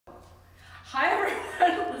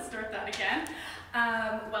that again.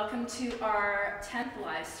 Welcome to our 10th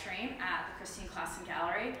live stream at the Christine Klassen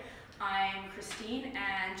Gallery. I'm Christine,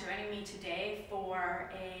 and joining me today for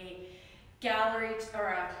a gallery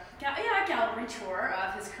tour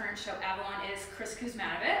of his current show Avalon is Chris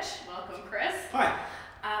Kuzmanovich. Welcome, Chris. Hi.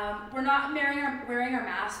 We're not wearing our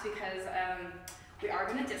masks because we are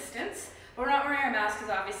going to distance, but we're not wearing our masks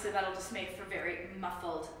because obviously that'll just make for very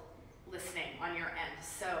muffled listening on your end.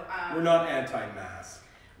 So we're not anti-mask.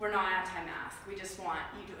 We're not anti-mask. We just want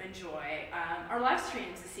you to enjoy our live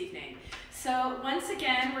streams this evening. So once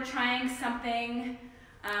again, we're trying something.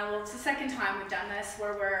 Well, it's the second time we've done this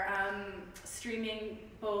where we're streaming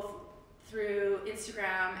both through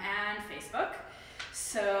Instagram and Facebook.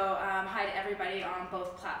 So hi to everybody on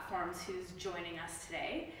both platforms who's joining us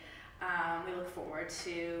today. We look forward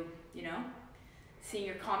to, seeing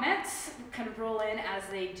your comments kind of roll in as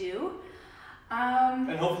they do.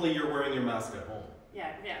 And hopefully you're wearing your mask at home.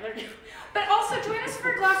 Yeah, there you go. But also join us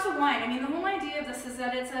for a glass of wine. I mean, the whole idea of this is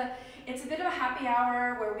that it's a bit of a happy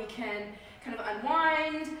hour where we can kind of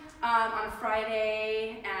unwind on a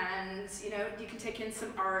Friday, and you can take in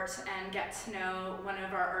some art and get to know one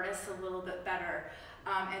of our artists a little bit better.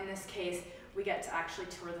 In this case, we get to actually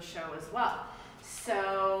tour the show as well.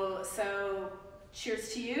 So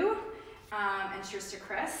cheers to you, and cheers to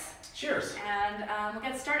Chris. Cheers. And we'll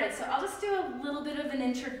get started. So I'll just do a little bit of an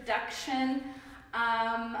introduction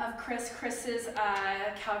of Chris. Chris is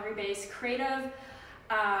a Calgary-based creative,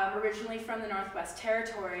 originally from the Northwest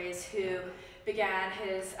Territories, who began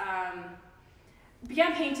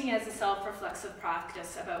painting as a self-reflexive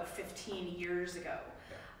practice about 15 years ago.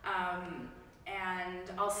 And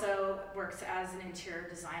also works as an interior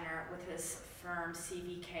designer with his firm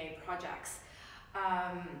CVK Projects.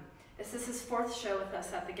 This is his fourth show with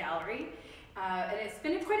us at the gallery, and it's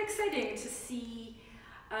been quite exciting to see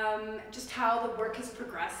just how the work has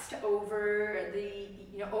progressed over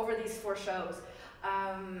these four shows,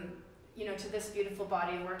 to this beautiful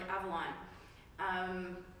body of work, Avalon.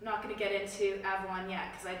 I'm not going to get into Avalon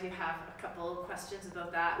yet because I do have a couple of questions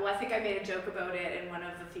about that. Well, I think I made a joke about it in one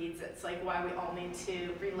of the feeds. It's like why we all need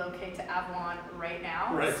to relocate to Avalon right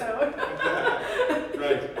now. Right. So.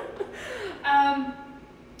 Right.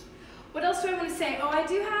 What else do I want to say? Oh, I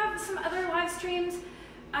do have some other live streams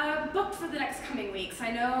booked for the next coming weeks.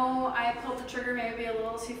 I know I pulled the trigger maybe a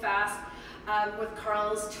little too fast with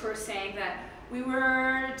Carl's tour saying that we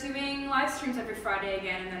were doing live streams every Friday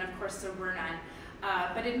again, and then of course there were none.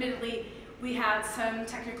 But admittedly, we had some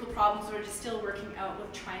technical problems. We're just still working out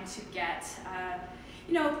with trying to get,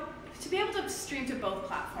 to be able to stream to both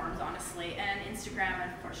platforms, honestly. And Instagram,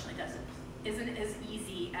 unfortunately, isn't as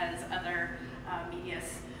easy as other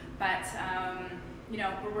medias. But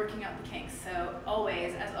we're working out the kinks. So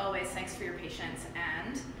as always, thanks for your patience.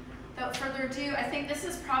 And without further ado, I think this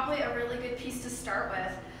is probably a really good piece to start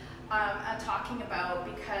with. Talking about,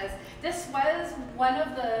 because this was one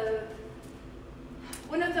of the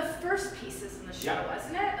first pieces in the show, yeah.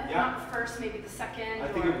 Wasn't it? Yeah. Not the first, maybe the second. I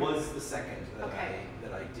think it was the second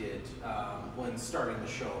that I did when starting the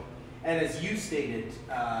show. And as you stated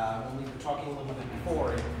when we were talking a little bit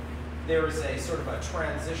before, there is a sort of a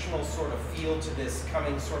transitional sort of feel to this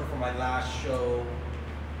coming sort of from my last show.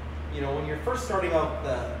 When you're first starting out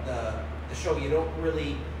the show, you don't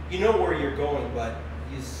really, where you're going, but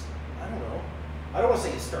I don't want to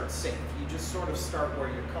say you start safe. You just sort of start where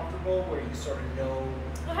you're comfortable, where you sort of know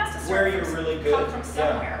where you're really good. Come from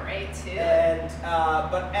somewhere, right? Too. And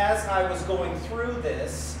but as I was going through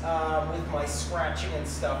this with my scratching and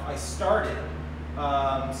stuff, I started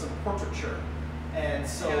some portraiture, and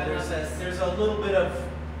so there's a little bit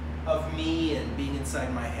of me and being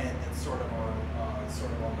inside my head that's sort of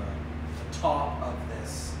on the top of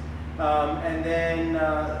this, and then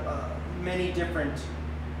many different.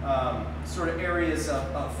 Sort of areas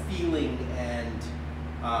of feeling and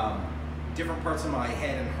different parts of my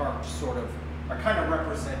head and heart sort of are kind of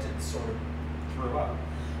represented sort of throughout.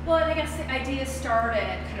 Well, and I guess the idea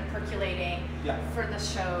started kind of percolating for the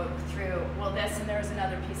show through, this, and there was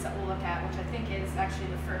another piece that we'll look at, which I think is actually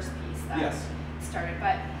the first piece that started.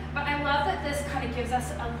 But I love that this kind of gives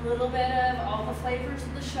us a little bit of all the flavors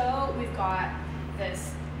of the show. We've got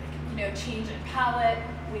this, change in palette.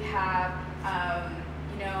 We have,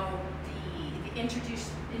 the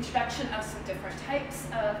introduction of some different types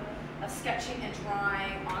of sketching and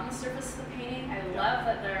drawing on the surface of the painting. I love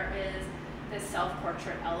that there is this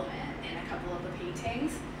self-portrait element in a couple of the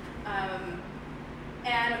paintings.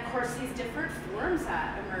 And of course these different forms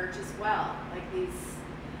that emerge as well. Like these,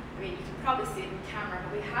 you can probably see it in camera,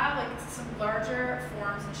 but we have like some larger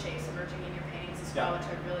forms and shapes emerging in your paintings as well, which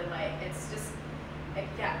I really like. It's just,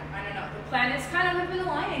 yeah, I don't know. The planets kind of have been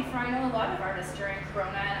aligning for, I know, a lot of artists during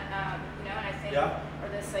Corona, you know, and I think, or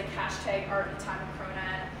this like hashtag art in the time of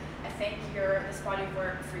Corona, I think this body of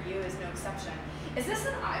work for you is no exception. Is this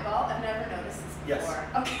an eyeball? I've never noticed this before.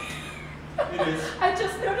 Yes. Okay. It is. I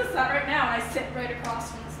just noticed that right now, and I sit right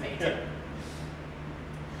across from this painting.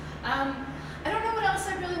 I don't know what else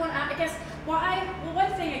I really want to ask. I guess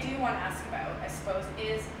one thing I do want to ask about, I suppose,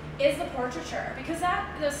 is the portraiture, because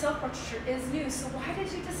the self-portraiture is new. So why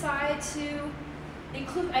did you decide to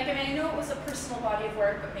include? Like, I mean, I know it was a personal body of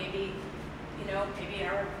work, but maybe maybe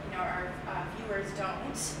our viewers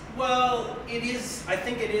don't. Well, it is. I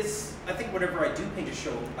think it is. I think whenever I do paint a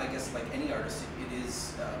show, I guess like any artist, it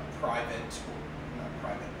is private, or not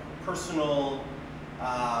private, personal.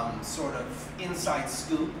 Sort of inside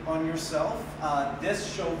scoop on yourself.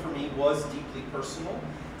 This show for me was deeply personal.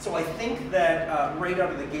 So I think that right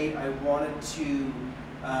out of the gate I wanted to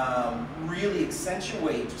really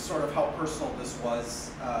accentuate sort of how personal this was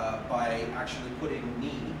by actually putting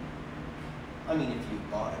me. I mean, if you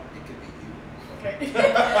bought it could be you. Okay.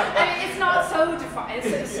 I mean, it's not so defined,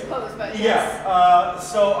 I suppose, but yeah.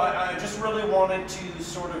 yes. So I just really wanted to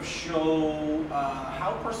sort of show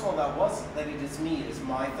how personal that was. That it is me. It is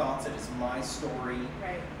my thoughts. It is my story.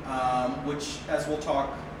 Right. Which, as we'll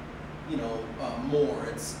talk, more.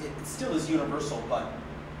 It still is universal, but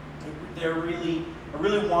I really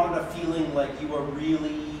wanted a feeling like you are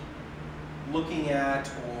really looking at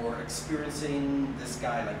or experiencing this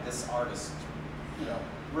guy, like this artist,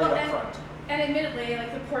 right up front. And admittedly,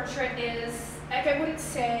 like the portrait is, like I wouldn't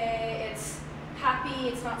say it's happy,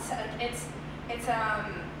 it's not sad, it's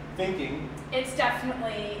thinking. It's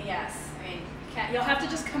definitely, yes. I mean, you'll have to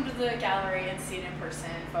just come to the gallery and see it in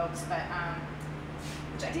person, folks, but,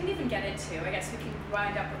 which I didn't even get into. I guess we can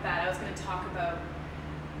wind up with that. I was going to talk about,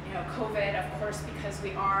 COVID, of course, because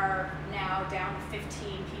we are now down to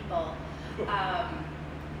 15 people.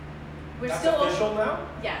 We're That's still official now?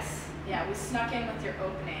 Yes. Yeah, we snuck in with your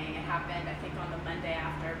opening. It happened, I think, on the Monday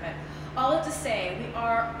after. But all of to say, we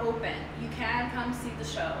are open. You can come see the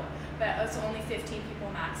show, but it's only 15 people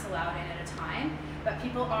max allowed in at a time. But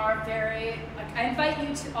people are I invite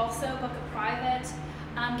you to also book a private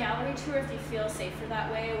gallery tour if you feel safer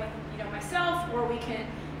that way with, myself, or we can,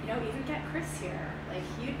 even get Chris here. Like,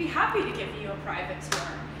 he'd be happy to give you a private tour.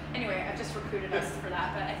 Anyway, I've just recruited us for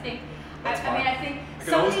that, but I think, I think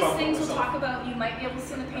some of these things we'll talk about, you might be able to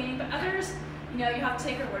see in the painting, but others, you have to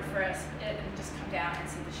take our word for it and just come down and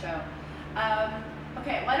see the show.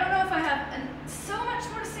 Okay, well, I don't know if I have so much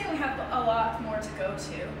more to say. We have a lot more to go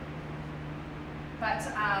to, but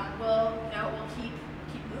we'll keep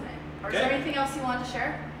moving. Or is there anything else you want to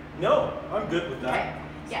share? No, I'm good with that. Okay,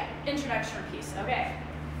 yeah, introduction piece. Okay,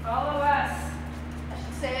 follow us. I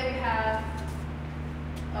should say we have.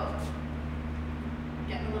 Oh.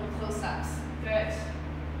 Getting a little close-ups. Good.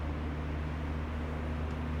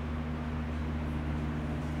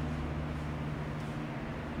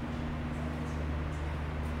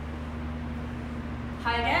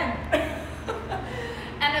 Hi again.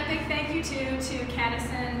 And a big thank you to Candace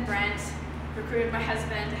and Brent, recruited my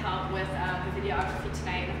husband to help with the videography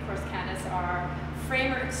tonight. And of course, Candace, our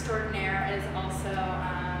framer extraordinaire, is also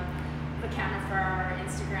the camera for our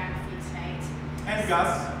Instagram feed tonight. And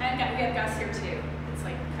Gus. And we have Gus here too. It's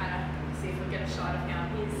like kind of, see if we get a shot of him.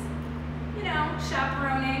 He's,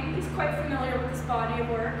 chaperoning. He's quite familiar with this body of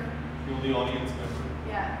work. You're the audience member.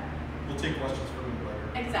 Yeah. We'll take questions from him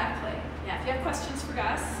later. Exactly. Yeah, if you have questions for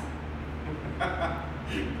Gus,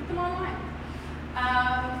 put them online.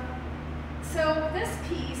 So this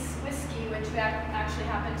piece, Whiskey, which we actually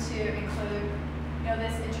happen to include,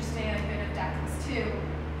 this interesting bit of decals too,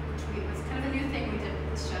 which was kind of a new thing we did with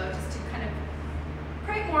the show, just to kind of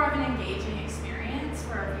create more of an engaging experience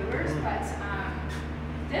for our viewers. But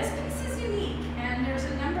this piece is unique, and there's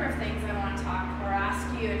a number of things I want to ask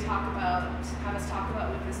you and have us talk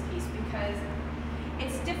about with this piece, because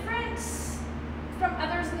it's different from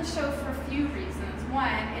others in the show for a few reasons.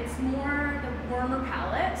 One, it's more the warmer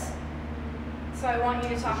palette. So I want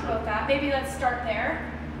you to talk about that. Maybe let's start there.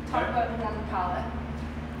 Talk about the warmer palette.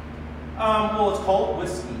 Well, it's called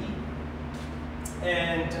Whiskey,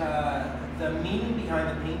 and the meaning behind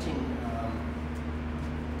the painting,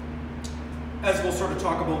 as we'll sort of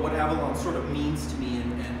talk about what Avalon sort of means to me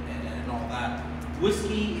and all that.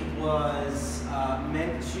 Whiskey was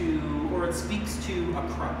meant to, or it speaks to a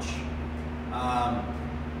crutch.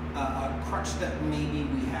 A crutch that maybe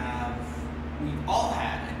we've all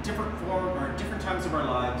had at different form or at different times of our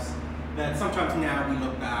lives, that sometimes now we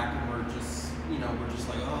look back and we're just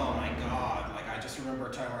like, oh my God, like I just remember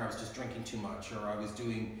a time where I was just drinking too much, or I was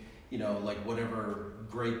doing, like whatever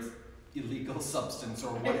great illegal substance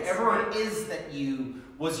or whatever it is that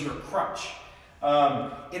was your crutch.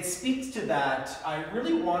 It speaks to that. I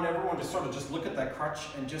really want everyone to sort of just look at that crutch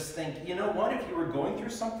and just think, you know what, if you were going through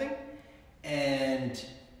something and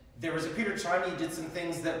there was a period of time you did some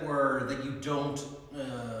things that you don't,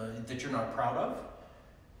 that you're not proud of,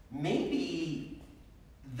 maybe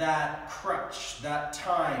that crutch, that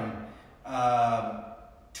time,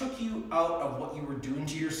 took you out of what you were doing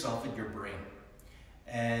to yourself in your brain.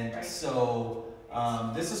 And so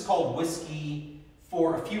this is called whiskey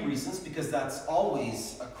for a few reasons, because that's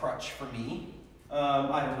always a crutch for me.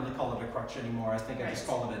 I don't really call it a crutch anymore. I think I just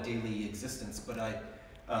call it a daily existence, but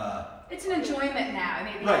it's an enjoyment now.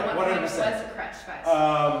 Maybe right, at one point it was a crutch, but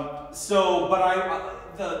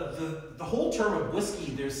the whole term of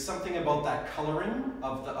whiskey, there's something about that coloring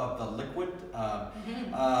of the liquid,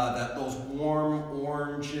 that those warm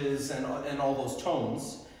oranges and all those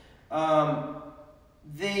tones.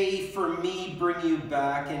 They, for me, bring you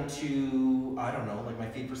back into, I don't know, like my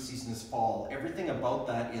favorite season is fall. Everything about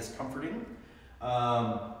that is comforting,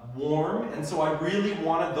 warm, and so I really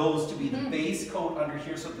wanted those to be the base coat under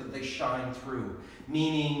here so that they shine through.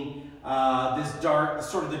 Meaning, this dark,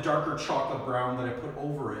 sort of the darker chocolate brown that I put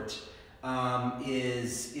over it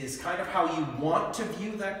is kind of how you want to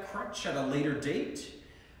view that crutch at a later date.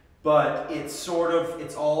 But it's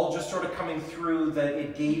all just sort of coming through that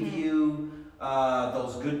it gave you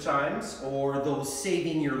those good times or those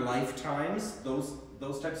saving your life times, those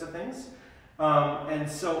types of things. Yeah.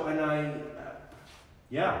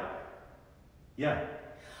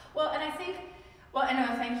 Well, and I think,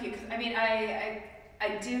 thank you, because I mean, I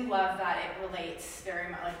do love that it relates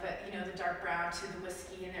very much, like the dark brown to the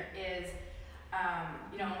whiskey, and there is,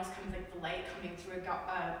 almost kind of like the light coming through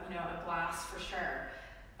a glass for sure.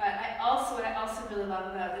 But what I also really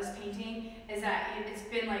love about this painting is that it's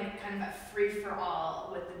been like kind of a free-for-all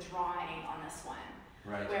with the drawing on this one.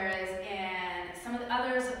 Right. Whereas in some of the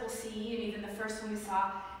others that we'll see, and even the first one we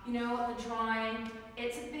saw, the drawing,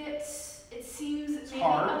 it seems it's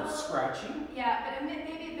hard, scratchy. Yeah, but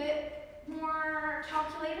maybe a bit more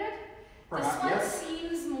calculated. Perhaps, this one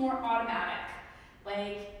seems more automatic,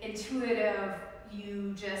 like intuitive.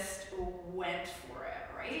 You just went for it,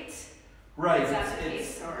 right? Right. Is that the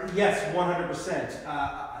case, or? Yes, 100%.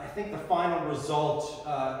 I think the final result,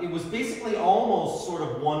 it was basically almost sort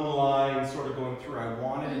of one line sort of going through. I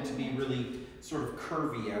wanted it to be really sort of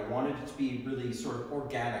curvy. I wanted it to be really sort of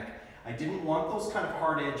organic. I didn't want those kind of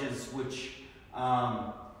hard edges, which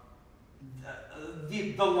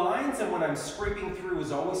the lines and when I'm scraping through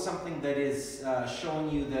is always something that is showing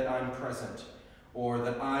you that I'm present or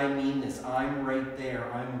that I mean this. I'm right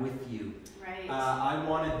there. I'm with you. Right. I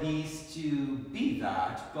wanted these to be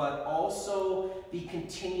that, but also be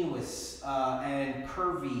continuous and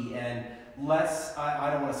curvy and less, I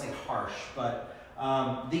don't want to say harsh, but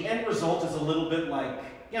the end result is a little bit like,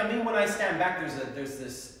 when I stand back, there's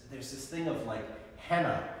this thing of like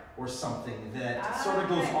henna or something that sort of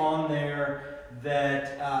goes on there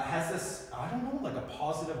that has this, I don't know, like a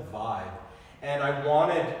positive vibe. And I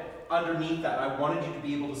wanted, underneath that, I wanted you to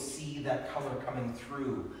be able to see that color coming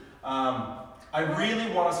through. I really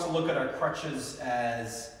want us to look at our crutches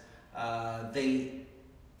as they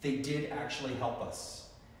did actually help us.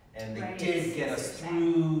 And they did get us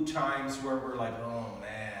through times where we're like, oh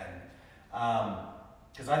man.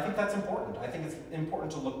 Because I think that's important. I think it's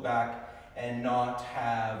important to look back and not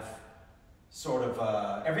have sort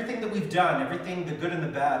of everything that we've done, everything, the good and the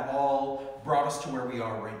bad, all brought us to where we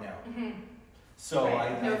are right now. So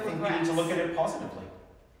I think we need to look at it positively.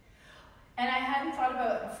 And I hadn't thought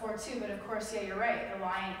about it before too, but of course, yeah, you're right. The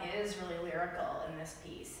line is really lyrical in this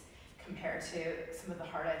piece compared to some of the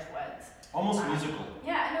hard edge ones. Almost musical.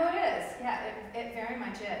 Yeah, no, it is. Yeah, it very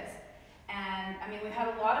much is. And I mean, we've had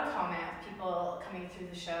a lot of comment of people coming through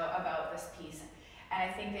the show about this piece, and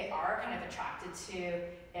I think they are kind of attracted to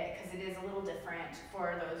it because it is a little different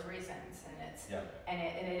for those reasons, and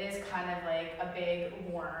it is kind of like a big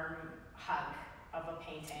warm hug of a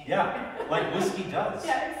painting. Yeah, like whiskey does.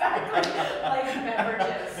 Yeah, exactly. Like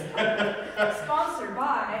beverages. Sponsored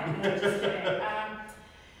by. No, just kidding.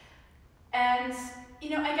 And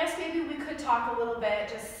I guess maybe we could talk a little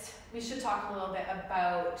bit. We should talk a little bit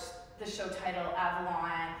about the show title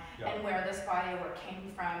Avalon and where this body of work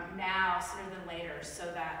came from now, sooner than later, so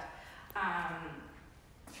that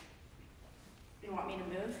you want me to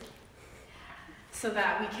move? So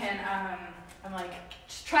that we can, I'm like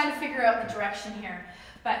just trying to figure out the direction here,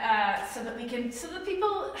 but so that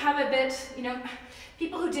people have a bit,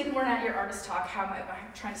 people who weren't at your artist talk,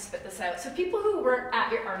 I'm trying to spit this out. So people who weren't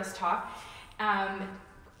at your artist talk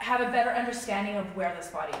have a better understanding of where this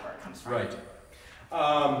body of work comes from. Right.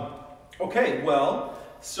 Okay, well,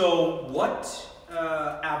 so what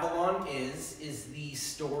Avalon is the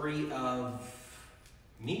story of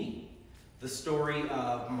me, the story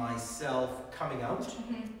of myself coming out.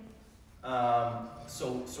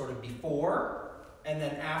 So sort of before and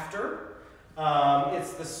then after.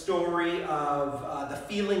 It's the story of the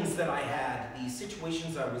feelings that I had, the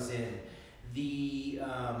situations I was in,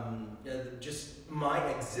 just my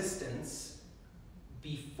existence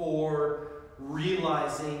before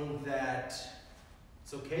realizing that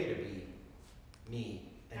it's okay to be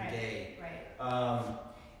me and gay.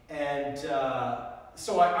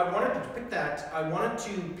 So I wanted to pick that. I wanted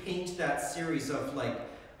to paint that series of like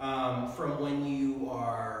from when you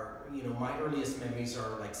are, you know, my earliest memories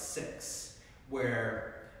are like 6,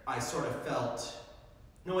 where I sort of felt,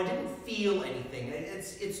 no, I didn't feel anything.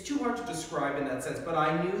 It's too hard to describe in that sense, but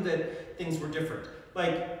I knew that things were different.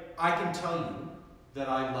 Like, I can tell you that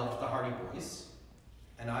I loved the Hardy Boys,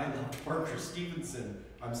 and I loved Parker Stevenson.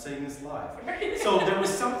 I'm saying this live. So there was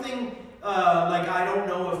something, like, I don't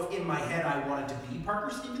know if in my head I wanted to be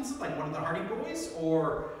Parker Stevenson, like one of the Hardy Boys,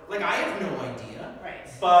 or, like, I have no idea. Right.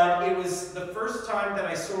 But it was the first time that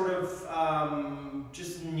I sort of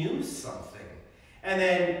just knew something. And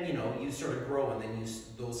then, you know, you sort of grow, and then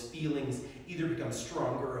those feelings either become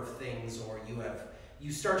stronger of things, or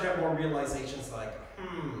you start to have more realizations like,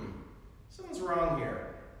 something's wrong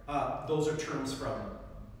here. Those are terms from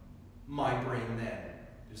my brain then.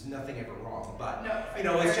 There's nothing ever wrong, but, you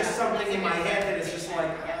know, it's just something in my head that is just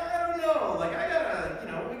like, I don't know, like,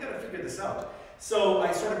 we gotta figure this out. So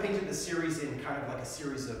I sort of painted the series in kind of like a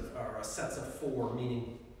series of, or sets of 4,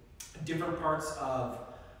 meaning different parts of,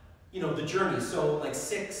 you know, the journey. So like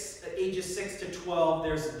ages 6 to 12,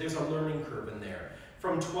 there's a learning curve in there.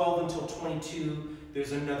 From 12 until 22,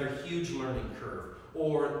 there's another huge learning curve,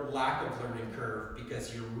 or lack of learning curve,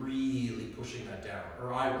 because you're really pushing that down,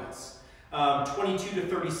 or I was. 22 to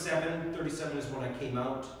 37 is when I came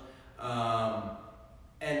out,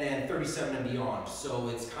 and then 37 and beyond. So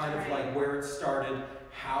it's kind of like where it started,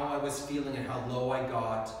 how I was feeling and how low I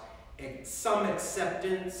got, some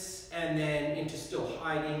acceptance, and then into still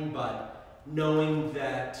hiding, but knowing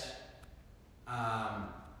that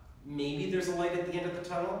maybe there's a light at the end of the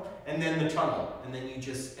tunnel, and then the tunnel, and then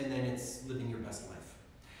it's living your best life.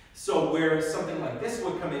 So where something like this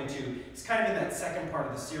would come into, it's kind of in that second part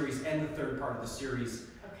of the series and the third part of the series,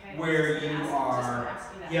 where you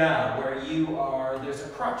are, there's a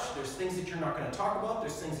crutch, there's things that you're not going to talk about,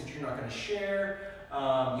 there's things that you're not going to share,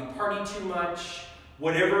 you party too much,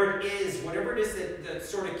 whatever it is that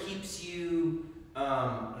sort of keeps you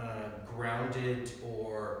grounded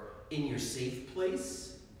or in your safe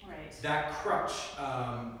place, that crutch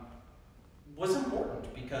was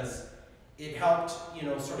important, because it helped, you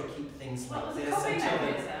know, sort of keep things like this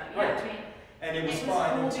and it was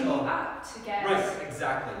fine until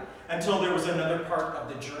until there was another part of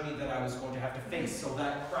the journey that I was going to have to face. So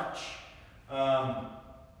that crutch, well,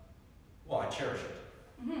 I cherish it.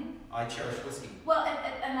 I cherish whiskey. Well,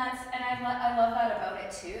 I love that about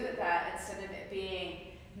it too. That instead of it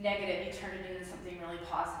being negative, you turned it into something really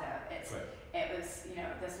positive. It was, you know,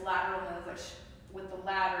 this lateral move, which with the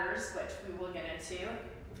ladders, which we will get into.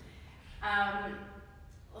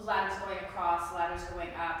 Ladders going across, ladders going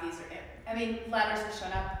up. Ladders have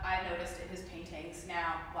shown up, I noticed, in his paintings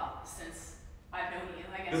now, well, since I've known you,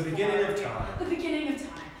 I guess. The beginning of time. The beginning of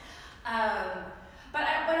time. But I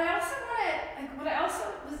also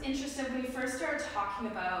was interested when you first started talking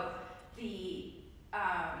about the,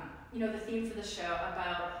 the theme for the show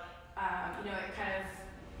about, it kind of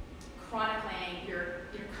chronicling your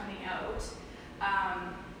coming out.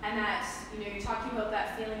 And that, you're talking about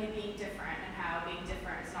that feeling of being different, and how being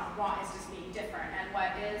different is not wrong, it's just being different, and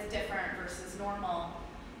what is different versus normal,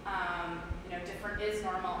 different is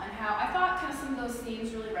normal, and how I thought kind of some of those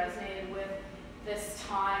themes really resonated with this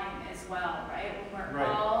time as well, right? When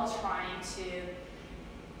we're all trying to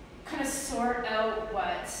kind of sort out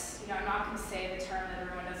what, I'm not going to say the term that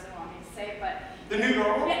everyone doesn't want me to say, but... The new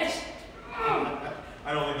normal?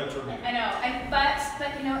 I don't think that's true. I know, but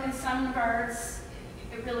in some regards,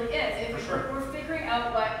 it really is. We're figuring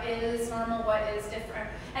out what is normal, what is different,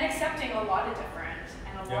 and accepting a lot of different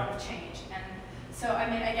and a lot of change. And so,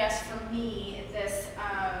 I guess for me,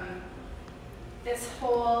 this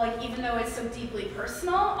whole, even though it's so deeply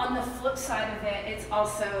personal, on the flip side of it, it's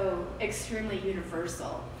also extremely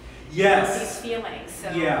universal. Yes. These feelings.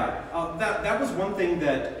 So. Yeah, that was one thing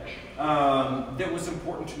that that was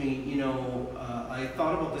important to me. I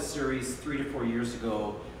thought about this series 3 to 4 years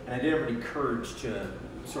ago, and I didn't have any courage to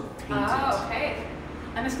sort of paint it. Oh, okay.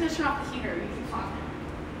 I'm just going to turn off the heater. You can comment.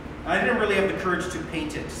 I didn't really have the courage to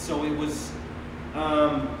paint it, so it was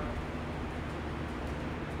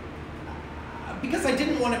because I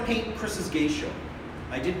didn't want to paint Chris's gay show.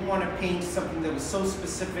 I didn't want to paint something that was so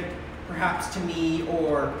specific, perhaps to me,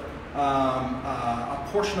 or a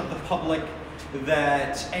portion of the public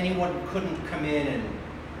that anyone couldn't come in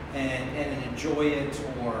and enjoy it,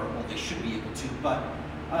 or, well, they should be able to. But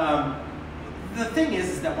the thing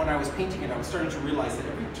is that when I was painting it, I was starting to realize that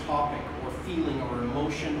every topic or feeling or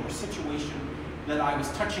emotion or situation that I was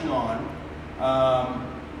touching on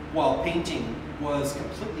while painting was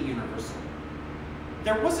completely universal.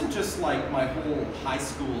 There wasn't just like my whole high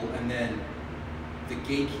school and then the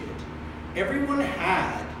gay kid. Everyone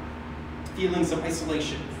had feelings of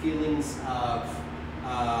isolation, feelings of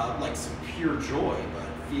like some pure joy, but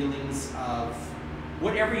feelings of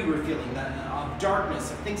whatever you were feeling, of darkness,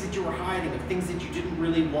 of things that you were hiding, of things that you didn't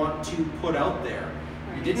really want to put out there.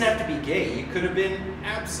 You didn't have to be gay. You could have been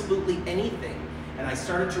absolutely anything. And I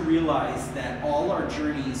started to realize that all our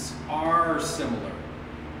journeys are similar.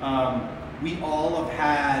 We all have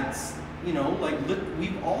had, you know, like,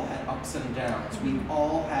 we've all had ups and downs. We've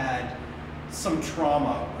all had some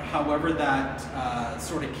trauma, however that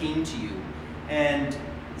sort of came to you. And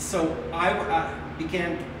so I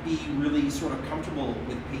began to be really sort of comfortable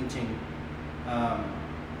with painting.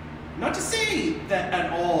 Not to say that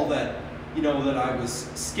at all that, you know, that I was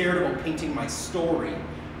scared about painting my story,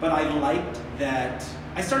 but I liked that.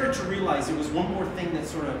 I started to realize it was one more thing that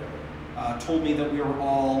sort of told me that we are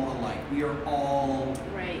all alike. We are all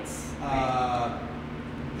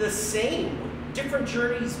the same, different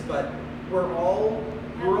journeys, but we're all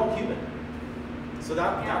human. So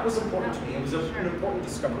that was important to me. It was an important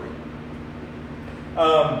discovery.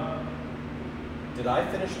 Did I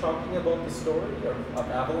finish talking about the story of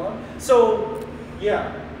Avalon? So,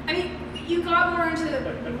 yeah. I mean, you got more into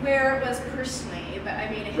where it was personally, but I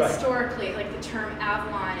mean, historically, like the term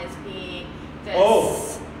Avalon as being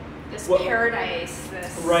this, paradise,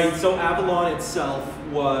 this... Right, so Avalon itself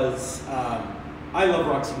was, I love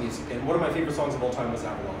Roxy music, and one of my favorite songs of all time was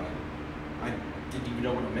Avalon. I didn't even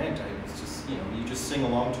know what it meant. I was just, you know, you just sing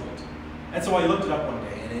along to it. And so I looked it up one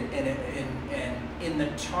day, and in the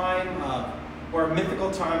time of, or a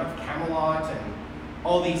mythical time of Camelot and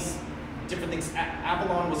all these different things,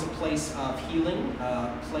 Avalon was a place of healing,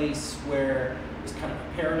 a place where it was kind of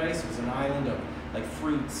a paradise. It was an island of like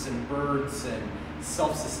fruits and birds and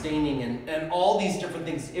self-sustaining and all these different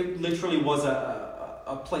things. It literally was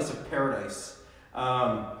a place of paradise.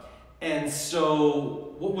 And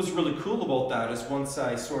so what was really cool about that is once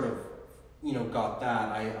I sort of, you know, got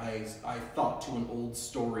that, I thought to an old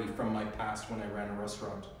story from my past when I ran a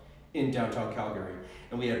restaurant in downtown Calgary.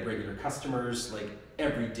 And we had regular customers, like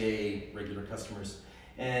everyday regular customers.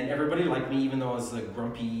 And everybody liked me, even though I was the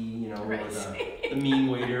grumpy, you know, or the mean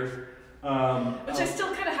waiter. Which I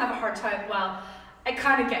still kind of have a hard time. Well, I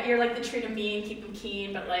kind of get, you're like the treat them mean, keep them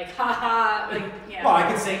keen, but like, haha, like, yeah. Well,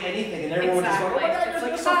 I could say anything, and everyone would just like, oh my God,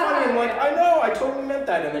 you're so funny. And like, I know, I totally meant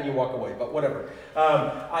that, and then you walk away, but whatever.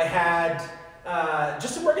 I had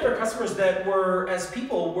just some regular customers that were, as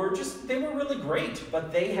people, were just, they were really great,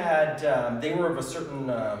 but they had, they were of a certain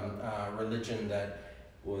religion that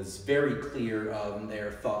was very clear on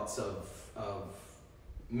their thoughts of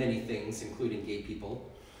many things, including gay people.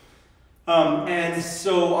 And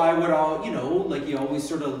so I would all, you know, like you always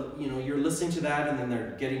sort of, you know, you're listening to that and then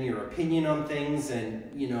they're getting your opinion on things and,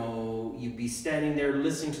 you know, you'd be standing there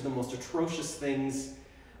listening to the most atrocious things.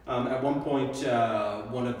 At one point,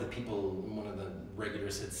 one of the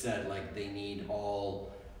regulars had said, like, they need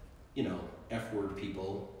all, you know, F-word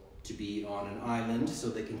people to be on an island so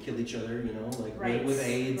they can kill each other, you know, like with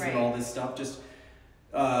AIDS and all this stuff. Just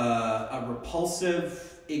a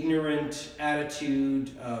repulsive, ignorant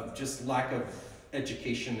attitude of just lack of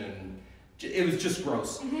education, and it was just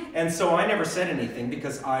gross. Mm-hmm. And so I never said anything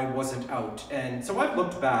because I wasn't out. And so I've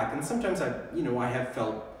looked back, and sometimes I have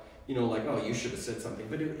felt, you know, like, oh, you should have said something.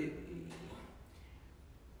 But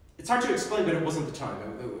it's hard to explain, but it wasn't the time.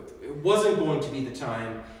 It wasn't going to be the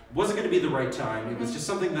time. It wasn't going to be the right time. It was just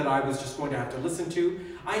something that I was just going to have to listen to.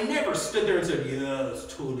 I never stood there and said, yeah, that's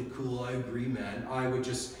totally cool, I agree, man. I would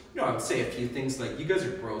just, you know, I would say a few things like, you guys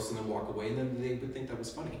are gross, and then walk away, and then they would think that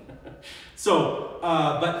was funny. So,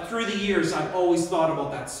 but through the years, I've always thought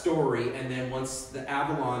about that story, and then once the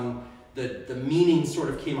Avalon, the meaning sort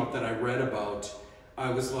of came up that I read about,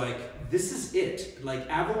 I was like, this is it. Like,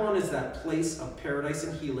 Avalon is that place of paradise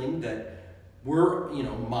and healing that we're, you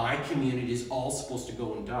know, my community is all supposed to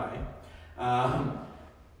go and die.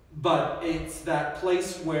 But it's that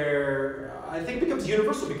place where I think becomes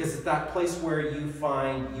universal because it's that place where you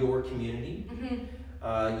find your community.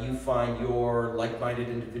 Mm-hmm. You find your like-minded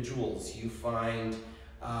individuals. You find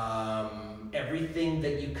everything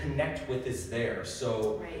that you connect with is there.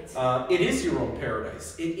 So Right. it is your own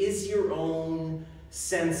paradise. It is your own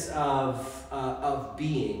sense of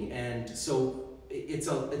being, and so it's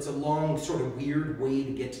a long sort of weird way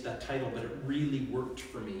to get to that title, but it really worked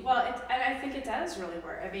for me. Well, and I think it does really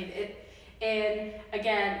work. I mean, and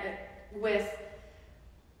again, with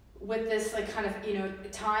this like kind of, you know,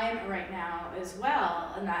 time right now as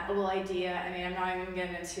well, and that whole idea, I mean, I'm not even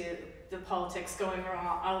getting into the politics going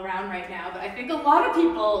all around right now, but I think a lot of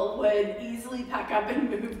people would easily pack up and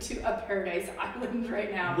move to a paradise island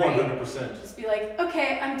right now, right? 100%. Just be like,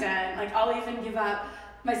 okay, I'm done. Like, I'll even give up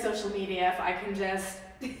my social media if I can just,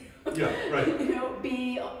 Yeah, right. you know,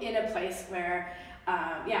 be in a place where,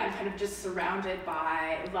 yeah, I'm kind of just surrounded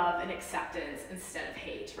by love and acceptance instead of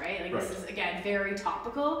hate, right? Like, This is, again, very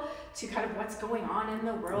topical to kind of what's going on in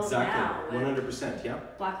the world now. Exactly, 100%, yeah.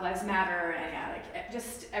 Black Lives Matter and yeah, like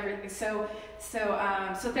just everything. So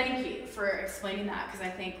thank you for explaining that, because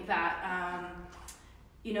I think that,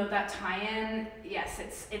 you know, that tie-in, yes,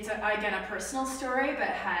 it's again a personal story, but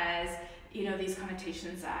has, you know, these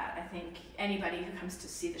connotations that I think anybody who comes to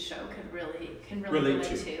see the show can really relate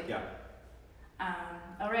to. Yeah.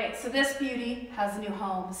 All right, so this beauty has a new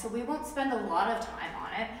home, so we won't spend a lot of time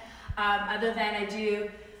on it, other than I do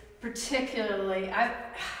particularly, I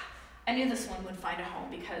knew this one would find a home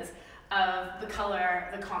because of the color,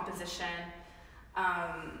 the composition,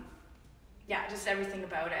 yeah, just everything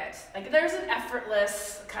about it. Like, there's an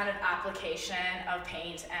effortless kind of application of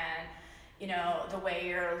paint and, you know, the way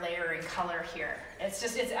you're layering color here. It's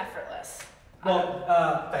effortless. Well,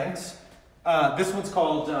 thanks. This one's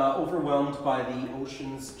called Overwhelmed by the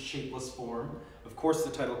Ocean's Shapeless Form. Of course,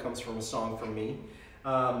 the title comes from a song from me.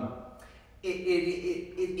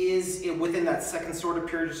 It is within that second sort of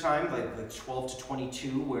period of time, like 12 to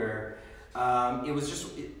 22, where it was just,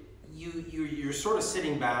 you're sort of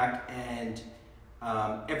sitting back and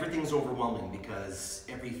everything's overwhelming, because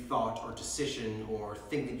every thought or decision or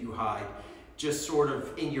thing that you hide, just sort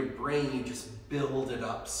of in your brain, you just build it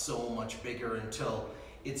up so much bigger until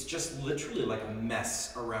it's just literally like a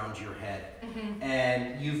mess around your head. Mm-hmm.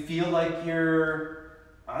 And you feel like you're,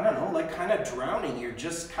 I don't know, like kind of drowning. You're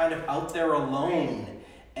just kind of out there alone,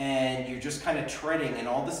 and you're just kind of treading, and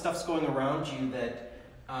all this stuff's going around you that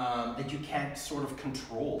that you can't sort of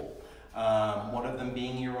control. One of them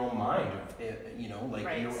being your own mind, you know, like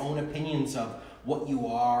your own opinions of what you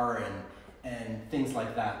are and things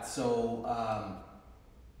like that. So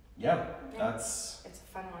yeah, it's a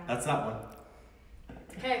fun one. That's that one.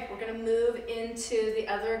 Okay, we're gonna move into the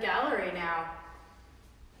other gallery now.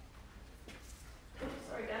 Oops,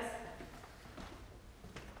 sorry guys.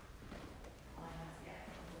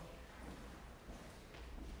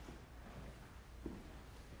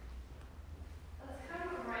 Let's come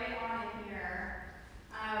right on in here.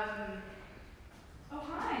 Oh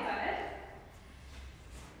hi, bud.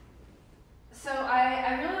 So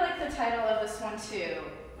I really like the title of this one too,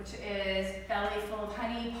 which is Belly Full of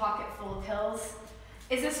Honey, Pocket Full of Pills.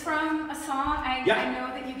 Is this from a song? I know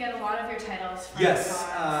that you get a lot of your titles from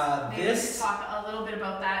songs. Maybe we could talk a little bit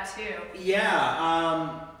about that too.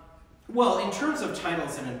 Yeah. Well, in terms of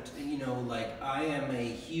titles, and you know, like, I am a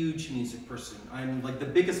huge music person. I'm like the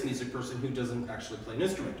biggest music person who doesn't actually play an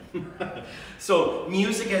instrument. So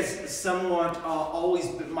music has somewhat always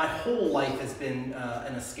been, my whole life has been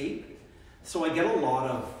an escape. So I get a lot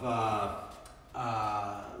of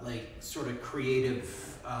like sort of creative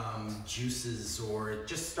juices, or it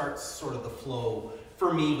just starts sort of the flow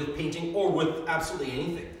for me with painting or with absolutely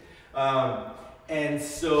anything. And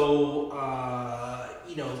so,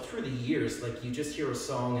 you know, through the years, like, you just hear a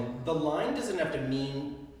song and the line doesn't have to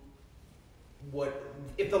mean what,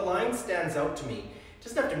 if the line stands out to me, it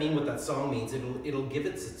doesn't have to mean what that song means. It'll give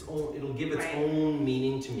its own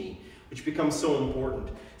meaning to me, which becomes so important.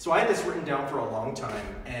 So I had this written down for a long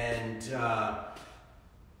time, and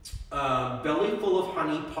Belly Full of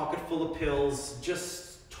Honey, Pocket Full of Pills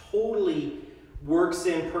just totally works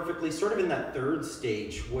in perfectly, sort of in that third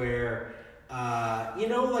stage where, you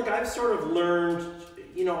know, like, I've sort of learned,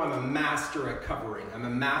 you know, I'm a master at covering. I'm a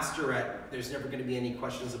master at, there's never going to be any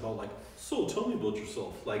questions about, like, so tell me about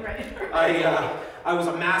yourself. Like, I was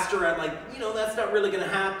a master at, like, you know, that's not really going to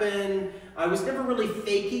happen. I was never really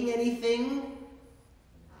faking anything,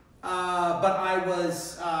 but I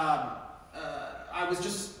was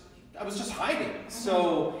just hiding.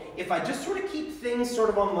 So if I just sort of keep things sort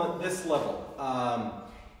of on this level,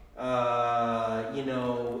 you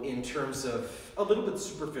know, in terms of a little bit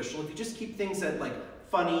superficial, if you just keep things at, like,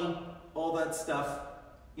 funny, all that stuff,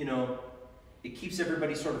 you know, it keeps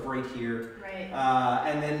everybody sort of right here. Right.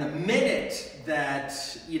 And then the minute that,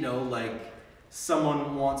 you know, like,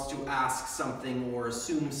 someone wants to ask something or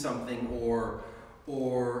assume something or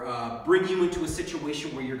bring you into a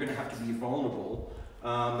situation where you're going to have to be vulnerable.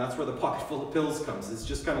 That's where the pocket full of pills comes. It's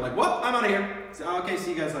just kind of like, well, I'm out of here. So, okay,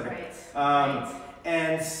 see you guys later. Right.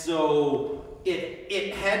 And so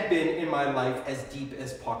it had been in my life as deep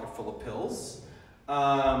as pocket full of pills.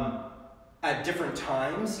 At different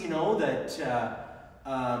times, you know, that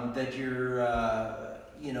you're,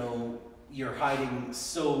 you know, you're hiding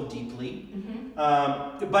so deeply.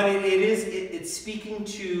 But it's speaking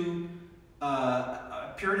to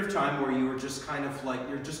a period of time where you were just kind of like,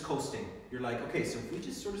 you're just coasting. You're like, okay, so if we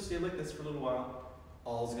just sort of stay like this for a little while,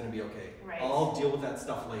 all's gonna be okay. Right. I'll deal with that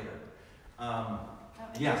stuff later.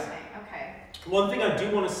 Interesting. Okay. One thing I do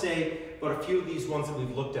want to say about a few of these ones that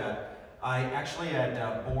we've looked at, I actually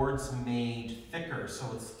had boards made thicker, so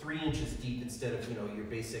it's 3 inches deep instead of, you know, your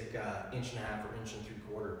basic 1.5 inches or 1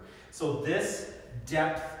 3/4 inches. So this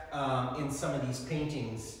depth in some of these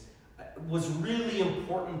paintings was really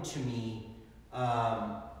important to me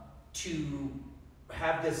to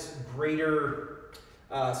have this greater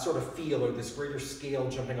sort of feel or this greater scale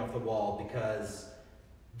jumping off the wall, because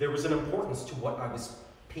there was an importance to what I was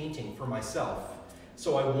painting for myself.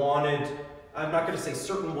 So I wanted, I'm not going to say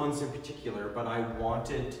certain ones in particular, but I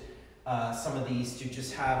wanted some of these to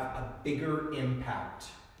just have a bigger impact.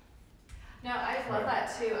 No, I love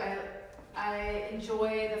that too. I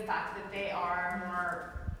enjoy the fact that they are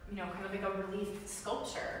more, you know, kind of like a relief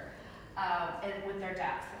sculpture with their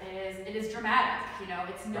depth. It is dramatic, you know,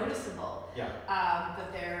 it's noticeable. Yeah.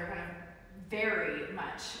 But they're kind of very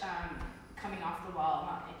much coming off the wall,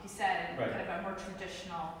 not like you said, in kind of a more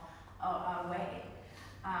traditional way.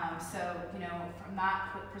 So, you know, from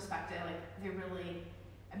that perspective, like they really,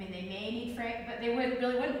 I mean, they may need frame, but they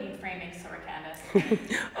really wouldn't need framing, Sorry, Candace.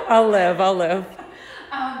 I'll live.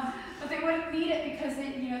 But they wouldn't need it because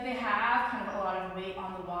they, you know, they have kind of a lot of weight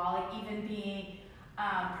on the wall, like even being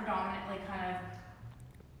predominantly kind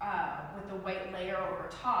of with the white layer over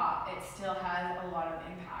top, it still has a lot of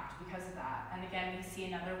impact because of that. And again, we see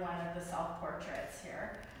another one of the self-portraits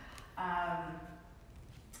here.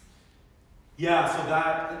 Yeah, so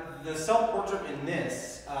that the self-portrait in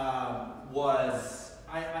this was,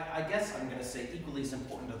 I guess I'm going to say equally as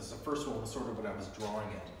important as the first one was sort of when I was drawing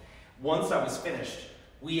it. Once I was finished,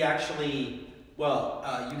 we actually, well,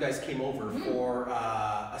 you guys came over for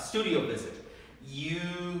a studio visit.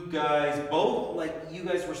 You guys both, like, you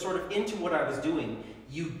guys were sort of into what I was doing.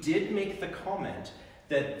 You did make the comment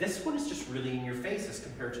that this one is just really in your face as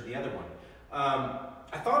compared to the other one.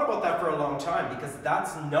 I thought about that for a long time because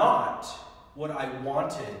that's not what I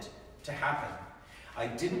wanted to happen. I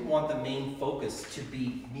didn't want the main focus to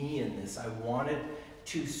be me in this. I wanted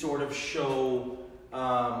to sort of show,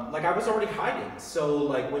 like I was already hiding. So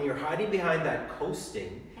like when you're hiding behind that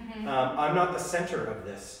coasting, I'm not the center of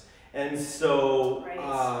this. And so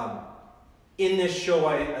in this show,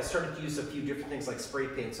 I started to use a few different things like spray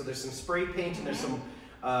paint. So there's some spray paint and there's some,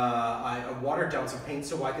 I watered down some paint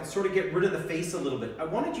so I could sort of get rid of the face a little bit. I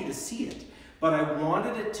wanted you to see it, but I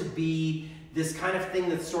wanted it to be this kind of thing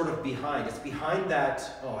that's sort of behind. It's behind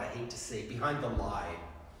that, oh, I hate to say, behind the lie.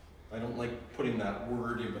 I don't like putting that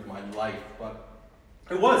word in with my life, but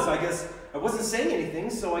it was, I guess, I wasn't saying anything,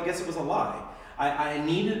 so I guess it was a lie. I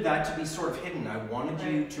needed that to be sort of hidden. I wanted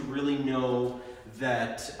you to really know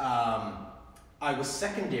that I was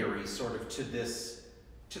secondary sort of to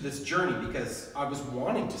this journey because I was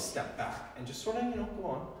wanting to step back and just sort of, you know, go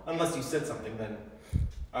on. Unless you said something, then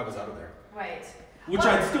I was out of there. Right. Which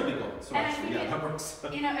I'd still be going, so actually, yeah, that works.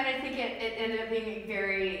 You know, and I think it ended up being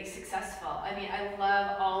very successful. I mean, I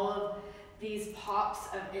love all of these pops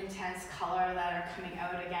of intense color that are coming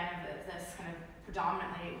out again of this kind of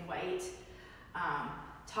predominantly white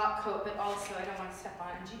top coat, but also, I don't want to step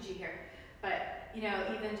on Gigi here, but, you know,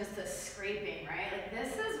 even just the scraping, right? Like,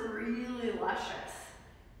 this is really luscious.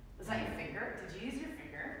 Was that your finger? Did you use your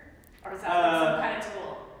finger? Or was that some kind of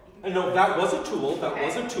tool? No, that was a tool. That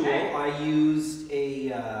was a tool. Okay. I used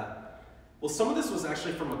a, well, some of this was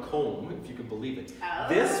actually from a comb, if you can believe it. Oh.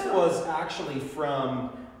 This was actually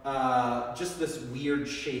from just this weird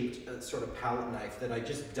shaped sort of palette knife that I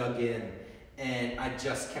just dug in and I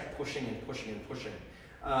just kept pushing and pushing and pushing.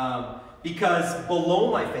 Because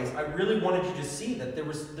below my face, I really wanted you to see that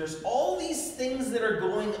there's all these things that are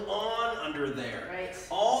going on under there. Right.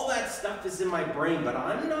 All that stuff is in my brain, but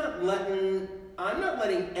I'm not letting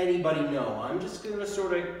anybody know. I'm just gonna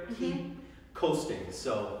sort of keep coasting.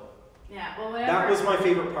 So yeah, well, whatever, that was my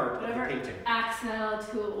favorite part of the whatever painting. accidental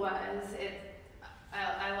tool was,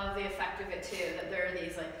 I love the effect of it too. That there are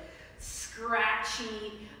these like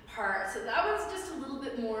scratchy parts. So that was just a little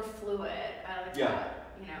bit more fluid. I like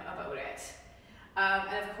that, you know, about it.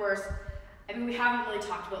 And of course, I mean, we haven't really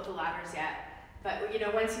talked about the ladders yet, but you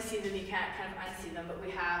know, once you see them, you can't kind of unsee them. But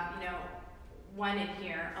we have, you know, one in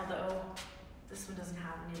here, although this one doesn't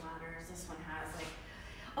have any ladders. This one has like,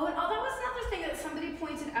 oh, and that was another thing that somebody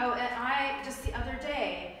pointed out, and I just the other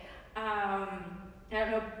day. I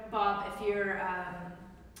don't know, Bob, if you're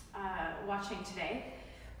watching today,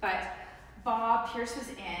 but Bob Pierce was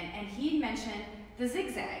in, and he mentioned the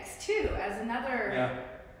zigzags too as another. Yeah.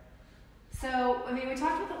 So I mean, we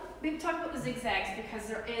talked about the zigzags because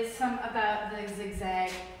there is some about the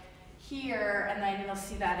zigzag here, and then you'll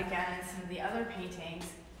see that again in some of the other paintings.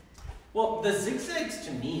 Well, the zigzags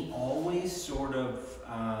to me always sort of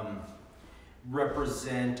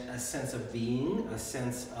represent a sense of being, a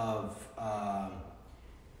sense of,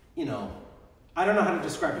 you know, I don't know how to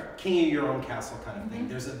describe it, king of your own castle kind of thing.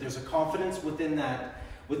 There's a confidence within that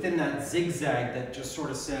zigzag that just sort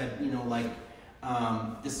of said, you know, like,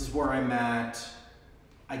 this is where I'm at.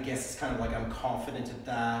 I guess it's kind of like I'm confident at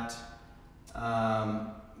that.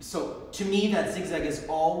 So to me, that zigzag is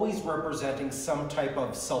always representing some type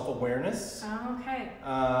of self-awareness. Oh, okay.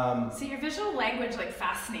 So your visual language like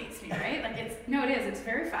fascinates me, right? Like it's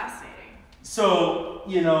very fascinating. So,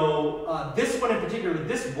 you know, this one in particular,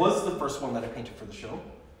 this was the first one that I painted for the show.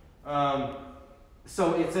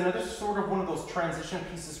 So it's another sort of one of those transition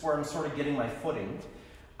pieces where I'm sort of getting my footing.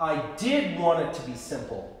 I did want it to be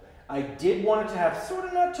simple. I did want it to have sort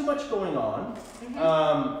of not too much going on.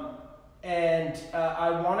 And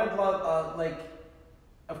I wanted, like,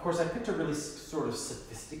 of course, I picked a really sort of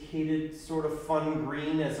sophisticated, sort of fun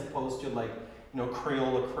green as opposed to like, you know,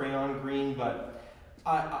 Crayola crayon green. But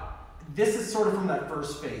this is sort of from that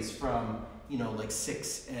first phase, from, you know, like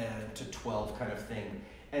 6 to 12 kind of thing.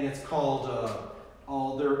 And it's called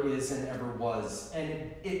All There Is and Ever Was.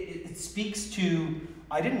 And it speaks to,